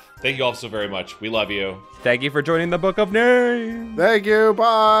Udath. Thank you all so very much. We love you. Thank you for joining the Book of Names. Thank you.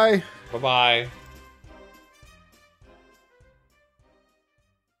 Bye. Bye-bye.